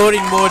the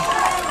scoring board.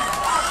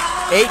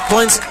 8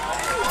 points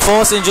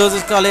for St.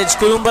 Joseph's College.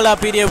 Kulumbala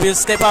Pedia will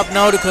step up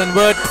now to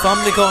convert from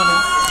the corner.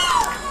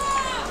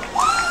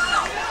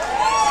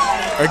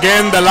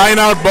 Again, the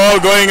line-out ball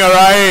going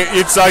awry.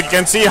 It's you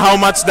can see how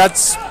much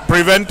that's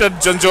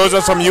prevented St.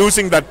 Joseph from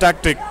using that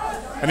tactic.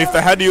 And if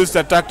they had used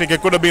that tactic,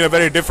 it could have been a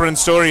very different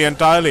story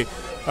entirely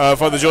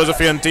for the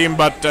Josephian team.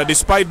 But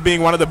despite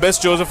being one of the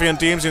best Josephian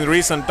teams in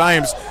recent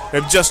times,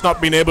 they've just not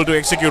been able to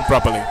execute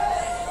properly.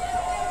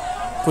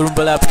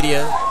 Kulumbala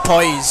Pedia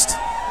poised.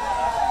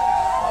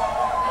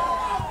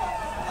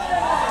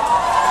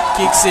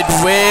 Kicks it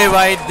way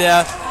wide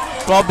there.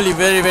 Probably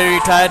very, very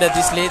tired at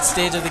this late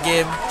stage of the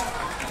game.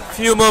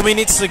 Few more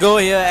minutes to go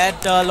here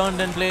at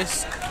London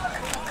Place.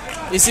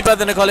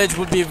 Isipathana College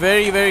would be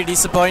very, very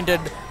disappointed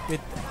with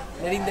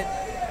letting the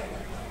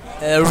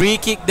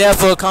re-kick there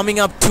for coming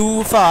up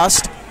too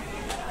fast.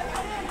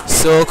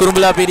 So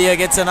Kulumbala Pedia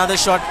gets another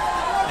shot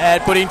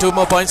at putting 2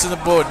 more points on the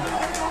board.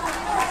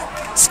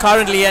 It's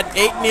currently at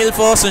 8-0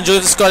 for St.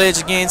 Joseph's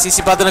College against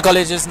Isipathana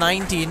College's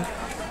 19.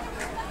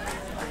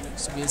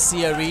 So we'll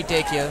see a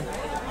retake here.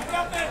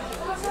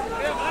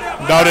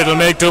 Doubt it'll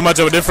make too much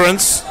of a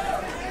difference.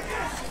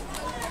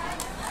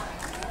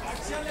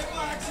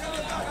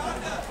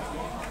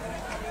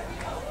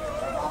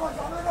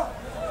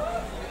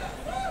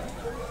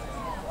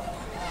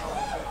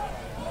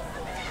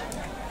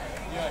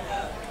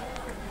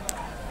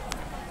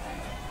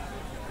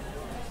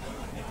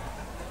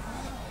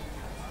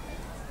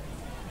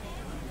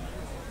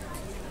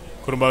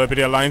 Kulumbala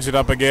Pedia lines it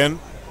up again.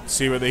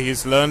 See whether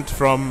he's learnt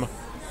from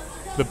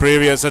the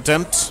previous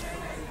attempt.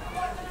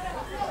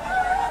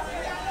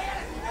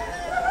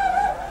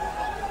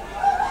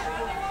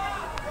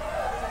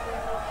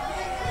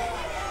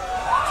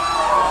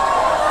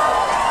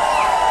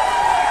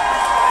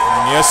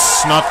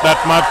 Yes, not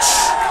that much.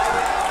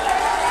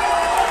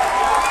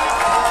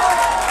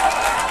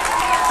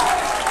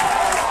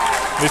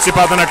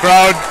 Isipathana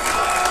crowd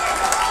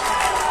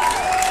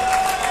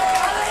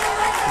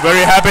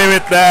very happy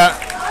with their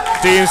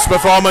team's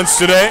performance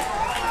today.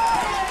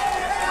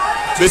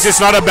 This is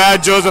not a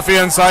bad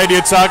Josephian side,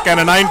 Yitzhak, and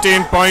a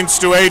 19 points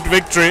to 8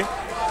 victory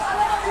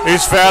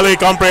is fairly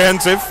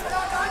comprehensive.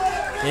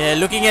 Yeah,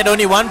 looking at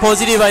only one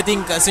positive I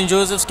think St.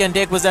 Joseph's can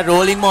take was that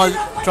rolling ball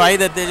try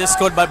that they just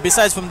scored, but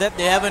besides from that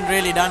they haven't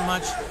really done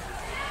much.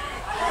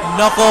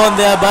 Knock on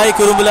there by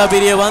Kulumbala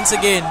Pedia once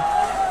again.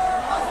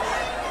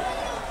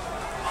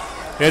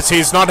 Yes,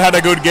 he's not had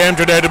a good game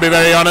today, to be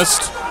very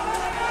honest.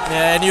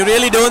 Yeah, and you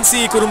really don't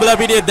see Kulumbala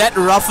Pedia that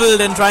ruffled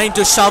and trying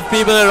to shove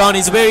people around.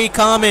 He's very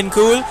calm and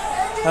cool,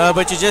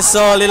 but you just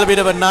saw a little bit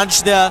of a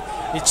nudge there.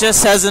 It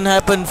just hasn't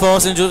happened for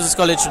St. Joseph's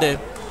College today.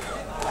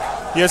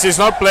 Yes, he's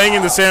not playing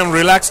in the same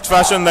relaxed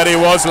fashion that he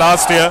was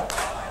last year.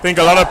 I think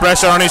a lot of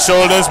pressure on his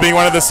shoulders, being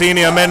one of the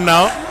senior men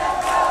now.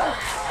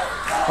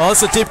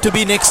 Also tipped to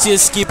be next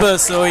year's keeper,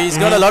 so he's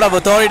got a lot of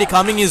authority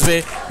coming his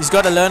way. He's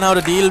got to learn how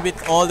to deal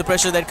with all the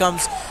pressure that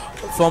comes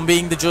from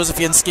being the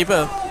Josephian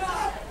skipper.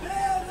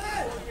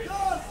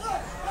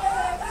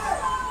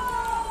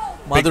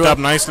 Picked up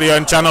nicely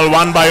on channel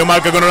 1 by Umar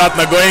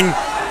Kagunaratna, going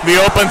the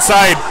open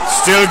side,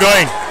 still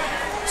going.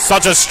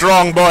 Such a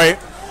strong boy,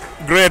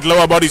 great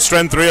lower body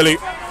strength really.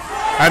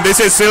 And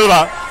this is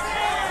Silva,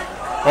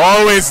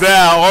 always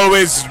there,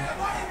 always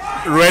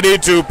ready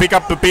to pick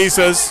up the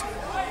pieces,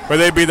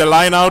 whether it be the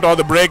line out or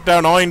the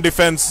breakdown or in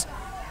defense.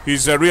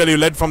 He's really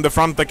led from the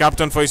front, the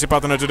captain for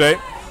Isipathana today.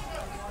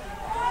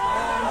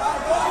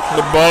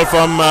 The ball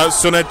from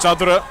Sunet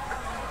Chatura.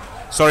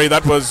 Sorry,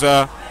 that was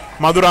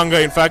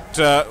Madhuranga, in fact,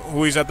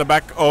 who is at the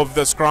back of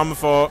the scrum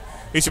for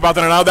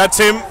Isipathana now. That's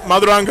him,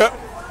 Madhuranga,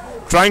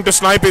 trying to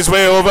snipe his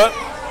way over.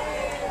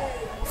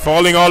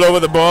 Falling all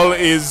over the ball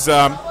is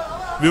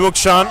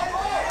Vimukshan.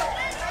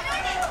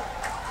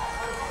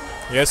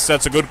 Yes,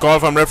 that's a good call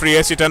from referee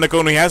A.C.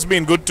 Tendakun. He has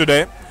been good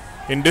today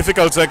in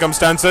difficult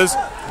circumstances.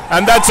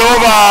 And that's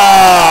over!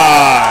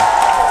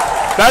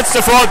 That's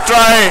the 4th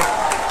try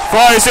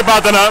for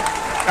Isipathana,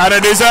 and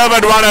a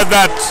deserved one at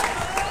that.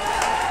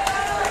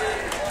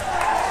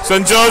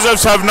 St.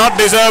 Joseph's have not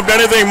deserved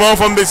anything more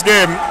from this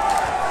game.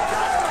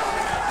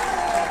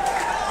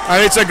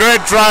 And it's a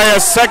great try, a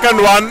second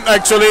one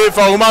actually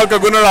for Umalka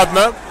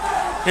Gunaratna.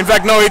 In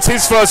fact, no, it's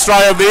his first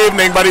try of the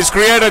evening, but he's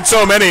created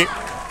so many.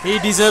 He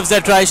deserves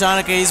that try,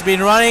 Shanaka. He's been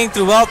running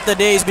throughout the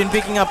day. He's been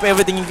picking up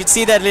everything. You can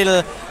see that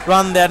little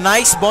run there.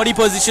 Nice body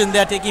position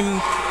there, taking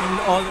him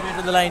all the way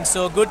to the line.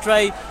 So good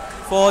try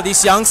for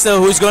this youngster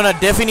who's going to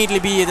definitely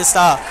be the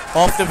star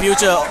of the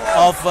future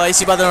of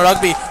Isipathana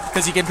rugby,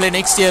 because he can play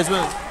next year as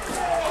well.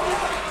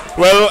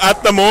 Well,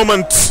 at the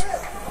moment,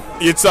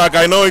 Yitzhak,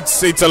 I know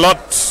it's a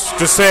lot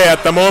to say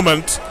at the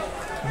moment,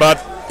 but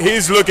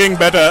he's looking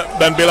better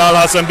than Bilal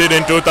Hassan did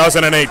in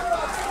 2008.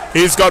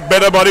 He's got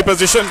better body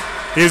position.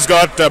 He's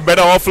got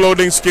better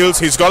offloading skills,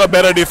 he's got a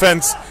better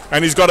defense,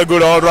 and he's got a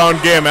good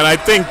all-round game. And I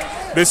think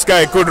this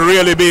guy could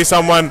really be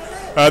someone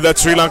that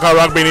Sri Lanka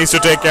rugby needs to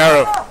take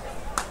care of.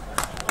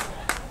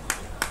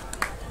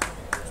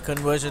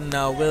 Conversion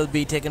now will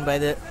be taken by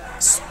the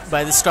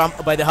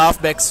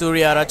halfback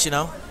Surya Arachi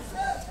now.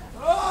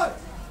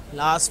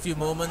 Last few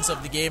moments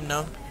of the game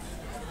now.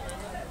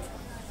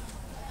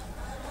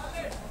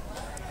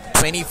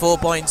 24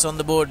 points on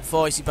the board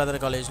for Isipathana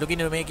College, looking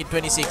to make it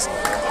 26.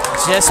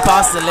 Just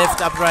past the left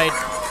upright.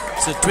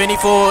 So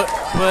 24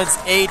 towards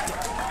 8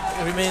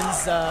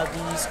 remains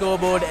the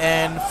scoreboard,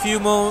 and a few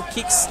more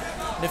kicks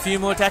and a few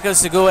more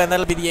tackles to go, and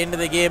that'll be the end of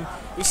the game.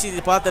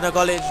 Isipathana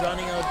College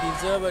running out the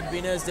deserved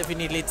winners.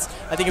 Definitely,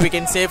 I think we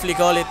can safely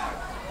call it.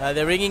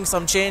 They're bringing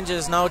some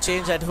changes now.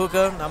 Change at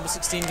hooker, number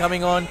 16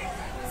 coming on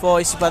for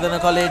Isipathana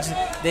College.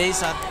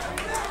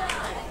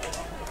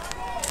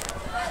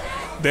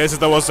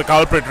 Desita was the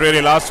culprit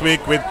really last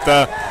week with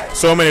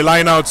so many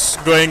lineouts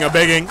going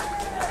a-begging.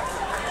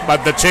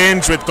 But the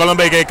change with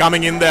Kolombeke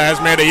coming in there has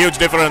made a huge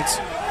difference.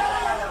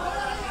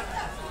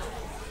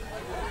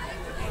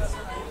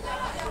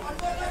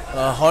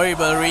 A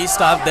horrible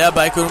restart there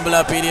by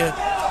Kurumbala Pedia.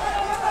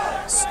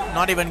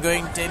 Not even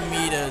going 10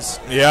 meters.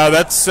 Yeah,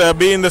 that's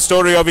been the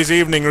story of his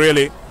evening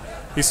really.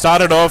 He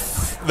started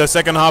off the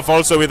second half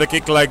also with a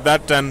kick like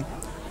that, and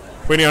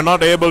when you're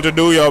not able to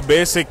do your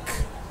basic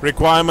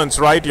requirements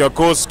right, your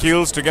core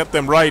skills to get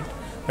them right,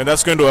 and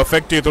that's going to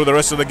affect you through the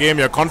rest of the game.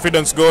 Your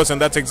confidence goes,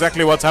 and that's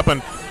exactly what's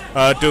happened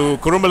to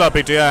Kurumbala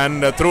Pitia,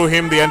 and through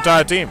him the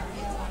entire team.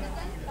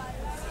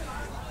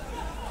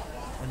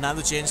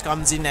 Another change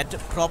comes in at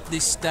prop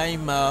this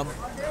time.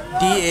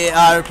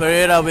 D.A.R.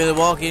 Pereira will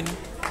walk in.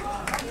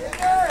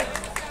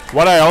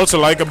 What I also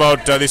like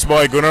about this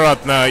boy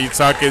Gunaratna,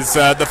 Yitzhak, is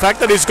the fact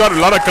that he's got a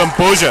lot of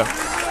composure.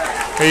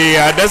 He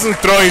doesn't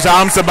throw his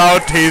arms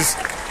about. He's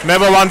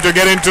never one to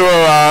get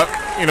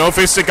into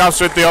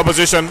fisticuffs with the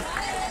opposition.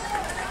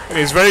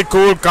 He's very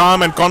cool,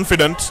 calm and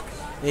confident.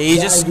 He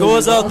just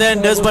goes out there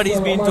and does what he's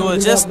been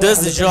told, just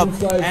does the job,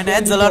 and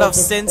adds a lot of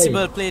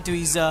sensible play to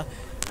his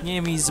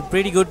game. He's a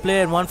pretty good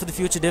player and one for the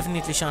future,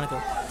 definitely,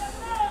 Shanaka.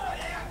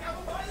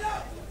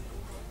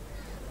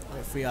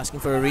 Referee asking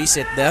for a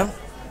reset there.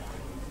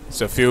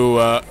 It's a few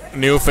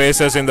new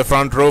faces in the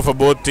front row for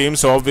both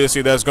teams, so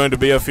obviously there's going to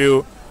be a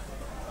few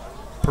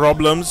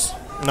problems.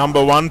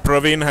 Number 1,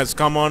 Praveen, has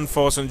come on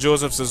for St.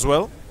 Joseph's as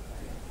well.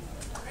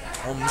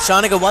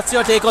 Shanaka, what's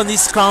your take on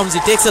these scrums?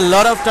 It takes a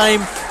lot of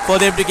time for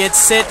them to get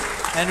set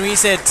and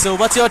reset. So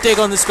what's your take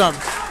on the scrum?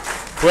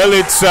 Well,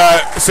 it's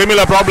a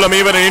similar problem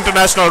even in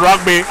international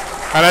rugby.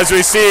 And as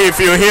we see, if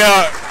you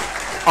hear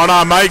on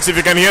our mics, if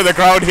you can hear the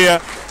crowd here,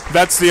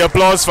 that's the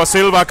applause for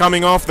Silva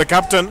coming off, the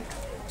captain.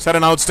 He's had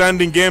an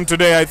outstanding game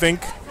today, I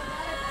think.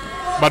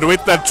 But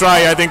with that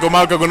try, I think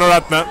Umalka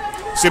Gunaratna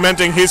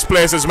cementing his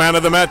place as man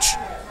of the match.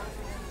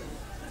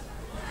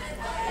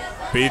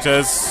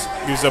 Peters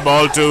gives the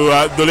ball to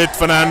Dulit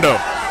Fernando.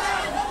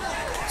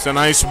 It's a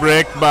nice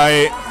break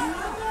by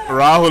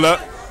Rahula.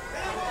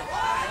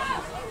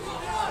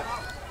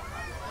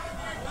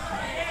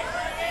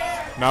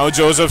 Now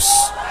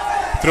Josephs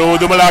through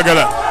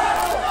Dumalagala.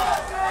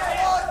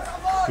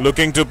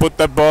 Looking to put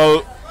that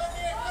ball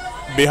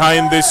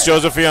behind this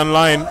Josephian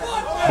line.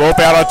 Bope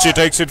Arachi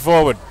takes it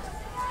forward.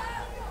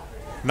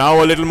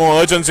 Now a little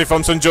more urgency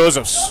from St.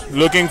 Joseph's.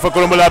 Looking for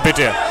Kurumbala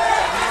Pitia.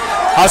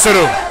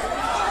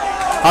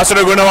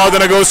 Hasuru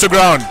Gunavardhana goes to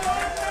ground.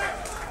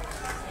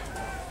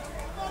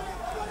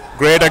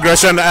 Great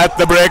aggression at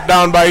the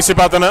breakdown by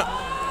Isipathana.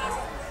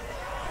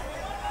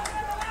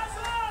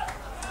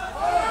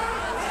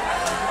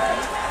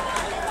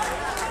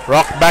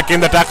 Rock back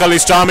in the tackle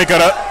is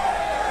Chamikara.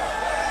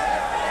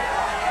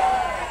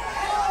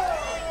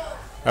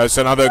 That's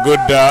another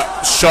good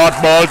short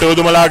ball to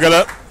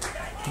Udumalagala.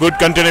 Good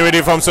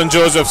continuity from St.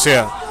 Joseph's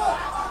here.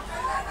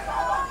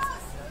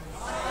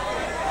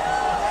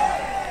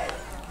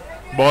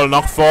 Ball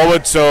knocked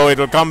forward, so it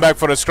will come back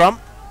for a scrum.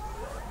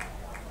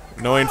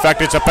 No, in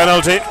fact, it's a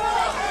penalty.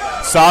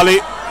 Sali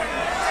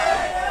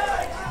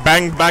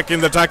banged back in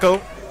the tackle.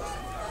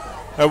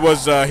 That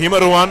was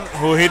Himaruan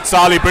who hit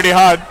Sali pretty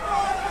hard.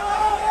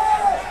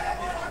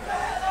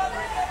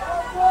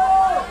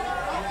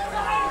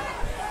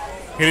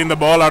 Hitting the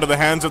ball out of the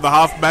hands of the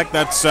halfback.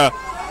 That's the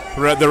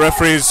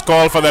referee's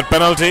call for that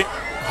penalty.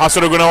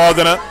 Hasuru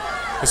Gunavardhana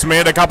has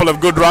made a couple of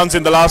good runs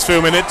in the last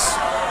few minutes.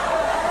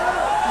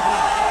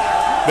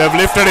 They've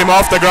lifted him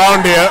off the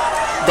ground here.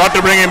 Got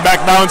to bring him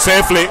back down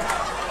safely.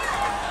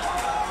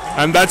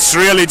 And that's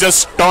really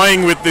just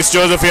toying with this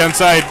Josephian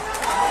side.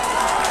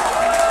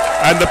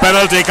 And the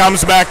penalty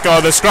comes back,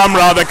 or the scrum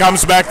rather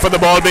comes back for the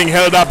ball being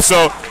held up.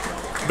 So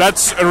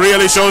that's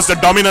really shows the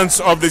dominance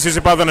of this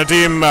Isipathana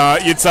team.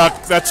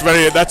 Yitzhak,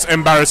 that's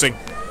embarrassing.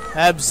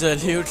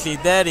 Absolutely,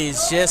 that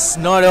is just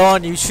not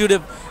on. You should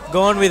have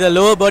gone with a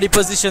lower body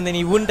position, then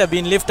he wouldn't have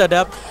been lifted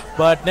up.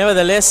 But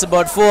nevertheless,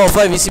 about 4 or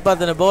 5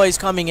 Isipathana boys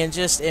coming and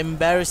just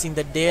embarrassing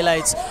the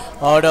daylights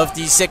out of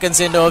the second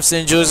centre of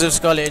St. Joseph's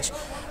College.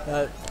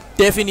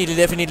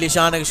 Definitely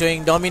Shanak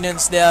showing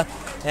dominance there,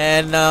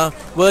 and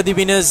worthy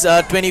winners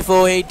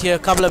 24-8 here, a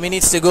couple of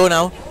minutes to go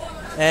now.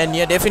 And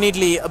yeah,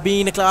 definitely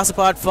being a class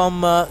apart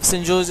from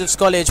St. Joseph's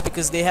College,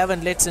 because they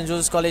haven't let St.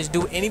 Joseph's College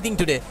do anything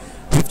today.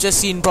 We've just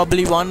seen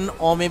probably 1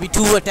 or maybe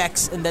 2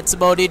 attacks, and that's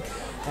about it.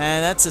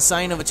 And that's a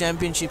sign of a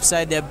championship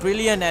side. They're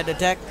brilliant at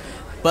attack,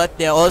 but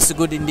they're also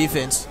good in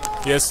defense.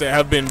 Yes, they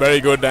have been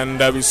very good, and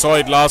we saw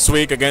it last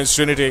week against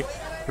Trinity,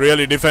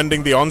 really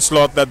defending the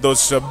onslaught that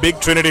those big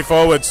Trinity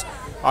forwards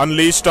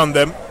unleashed on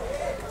them.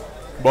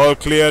 Ball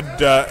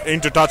cleared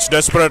into touch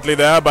desperately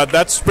there, but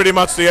that's pretty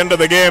much the end of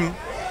the game.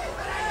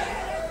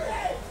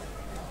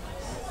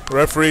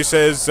 Referee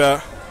says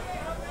that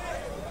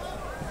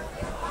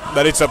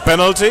it's a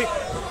penalty.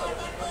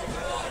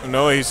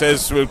 No, he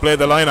says we'll play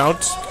the line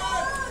out.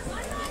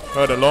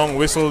 Heard a long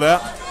whistle there.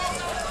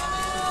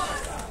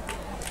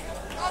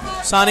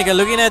 Sanika,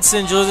 looking at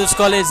St. Joseph's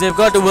College, they've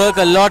got to work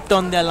a lot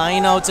on their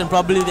line-outs and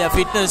probably their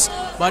fitness.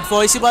 But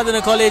for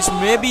Isipathana College,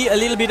 maybe a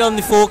little bit on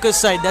the focus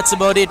side. That's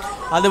about it.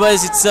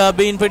 Otherwise, it's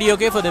been pretty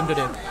okay for them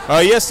today.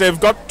 Yes, they've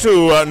got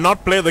to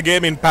not play the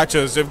game in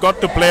patches. They've got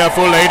to play a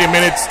full 80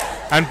 minutes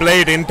and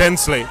play it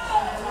intensely.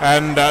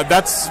 And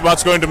that's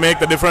what's going to make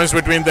the difference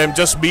between them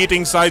just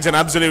beating sides and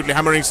absolutely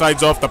hammering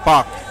sides off the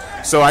park.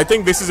 So I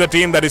think this is a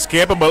team that is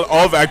capable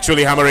of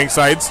actually hammering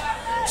sides.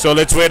 So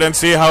let's wait and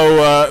see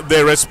how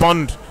they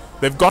respond.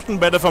 They've gotten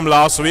better from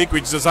last week,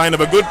 which is a sign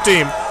of a good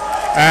team,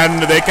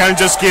 and they can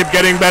just keep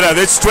getting better.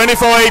 It's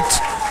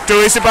 24-8 to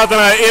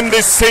Isipathana in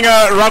this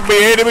Singer Rugby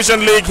A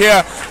Division League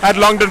here at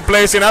Longton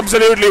Place in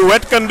absolutely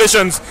wet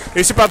conditions.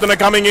 Isipathana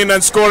coming in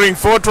and scoring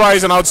 4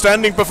 tries, an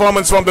outstanding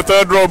performance from the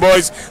third row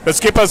boys, the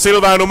skipper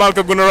Silva and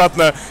Umalka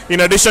Gunaratna.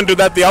 In addition to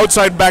that, the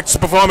outside backs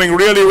performing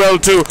really well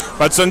too.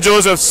 But St.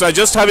 Joseph's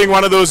just having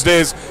one of those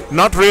days,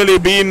 not really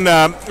been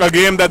a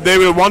game that they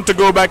will want to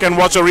go back and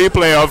watch a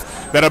replay of.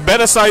 They're a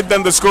better side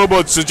than the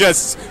scoreboard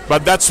suggests,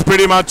 but that's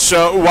pretty much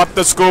what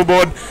the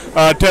scoreboard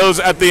tells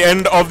at the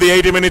end of the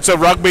 80 minutes of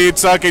rugby.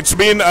 It's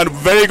been a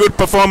very good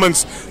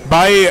performance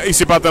by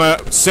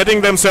Isipathana,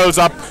 setting themselves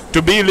up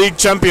to be league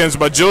champions,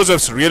 but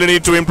Josephs really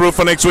need to improve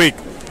for next week.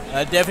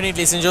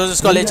 Definitely, St.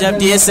 Joseph's College have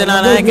TS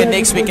Senanayakan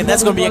next week, and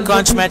that's going to be a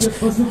crunch match.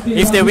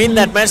 If they win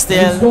that match,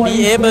 they'll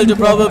be able to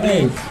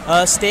probably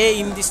stay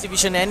in this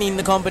division and in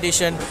the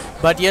competition.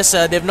 But yes,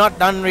 they've not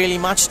done really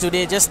much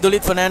today. Just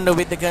Dulit Fernando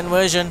with the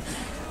conversion,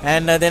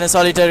 and then a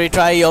solitary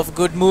try of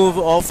good move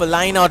of a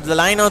line out. The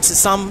line outs is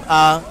some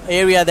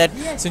area that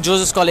St.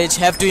 Joseph's College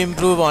have to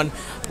improve on.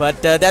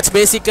 But that's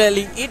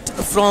basically it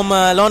from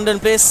London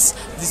Place.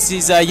 This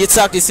is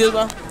Yitzhak De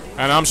Silva.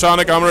 And I'm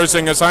Shanak Amar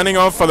Singh signing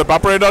off for the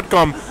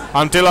Papare.com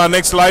until our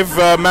next live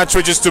match,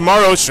 which is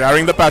tomorrow,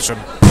 sharing the passion.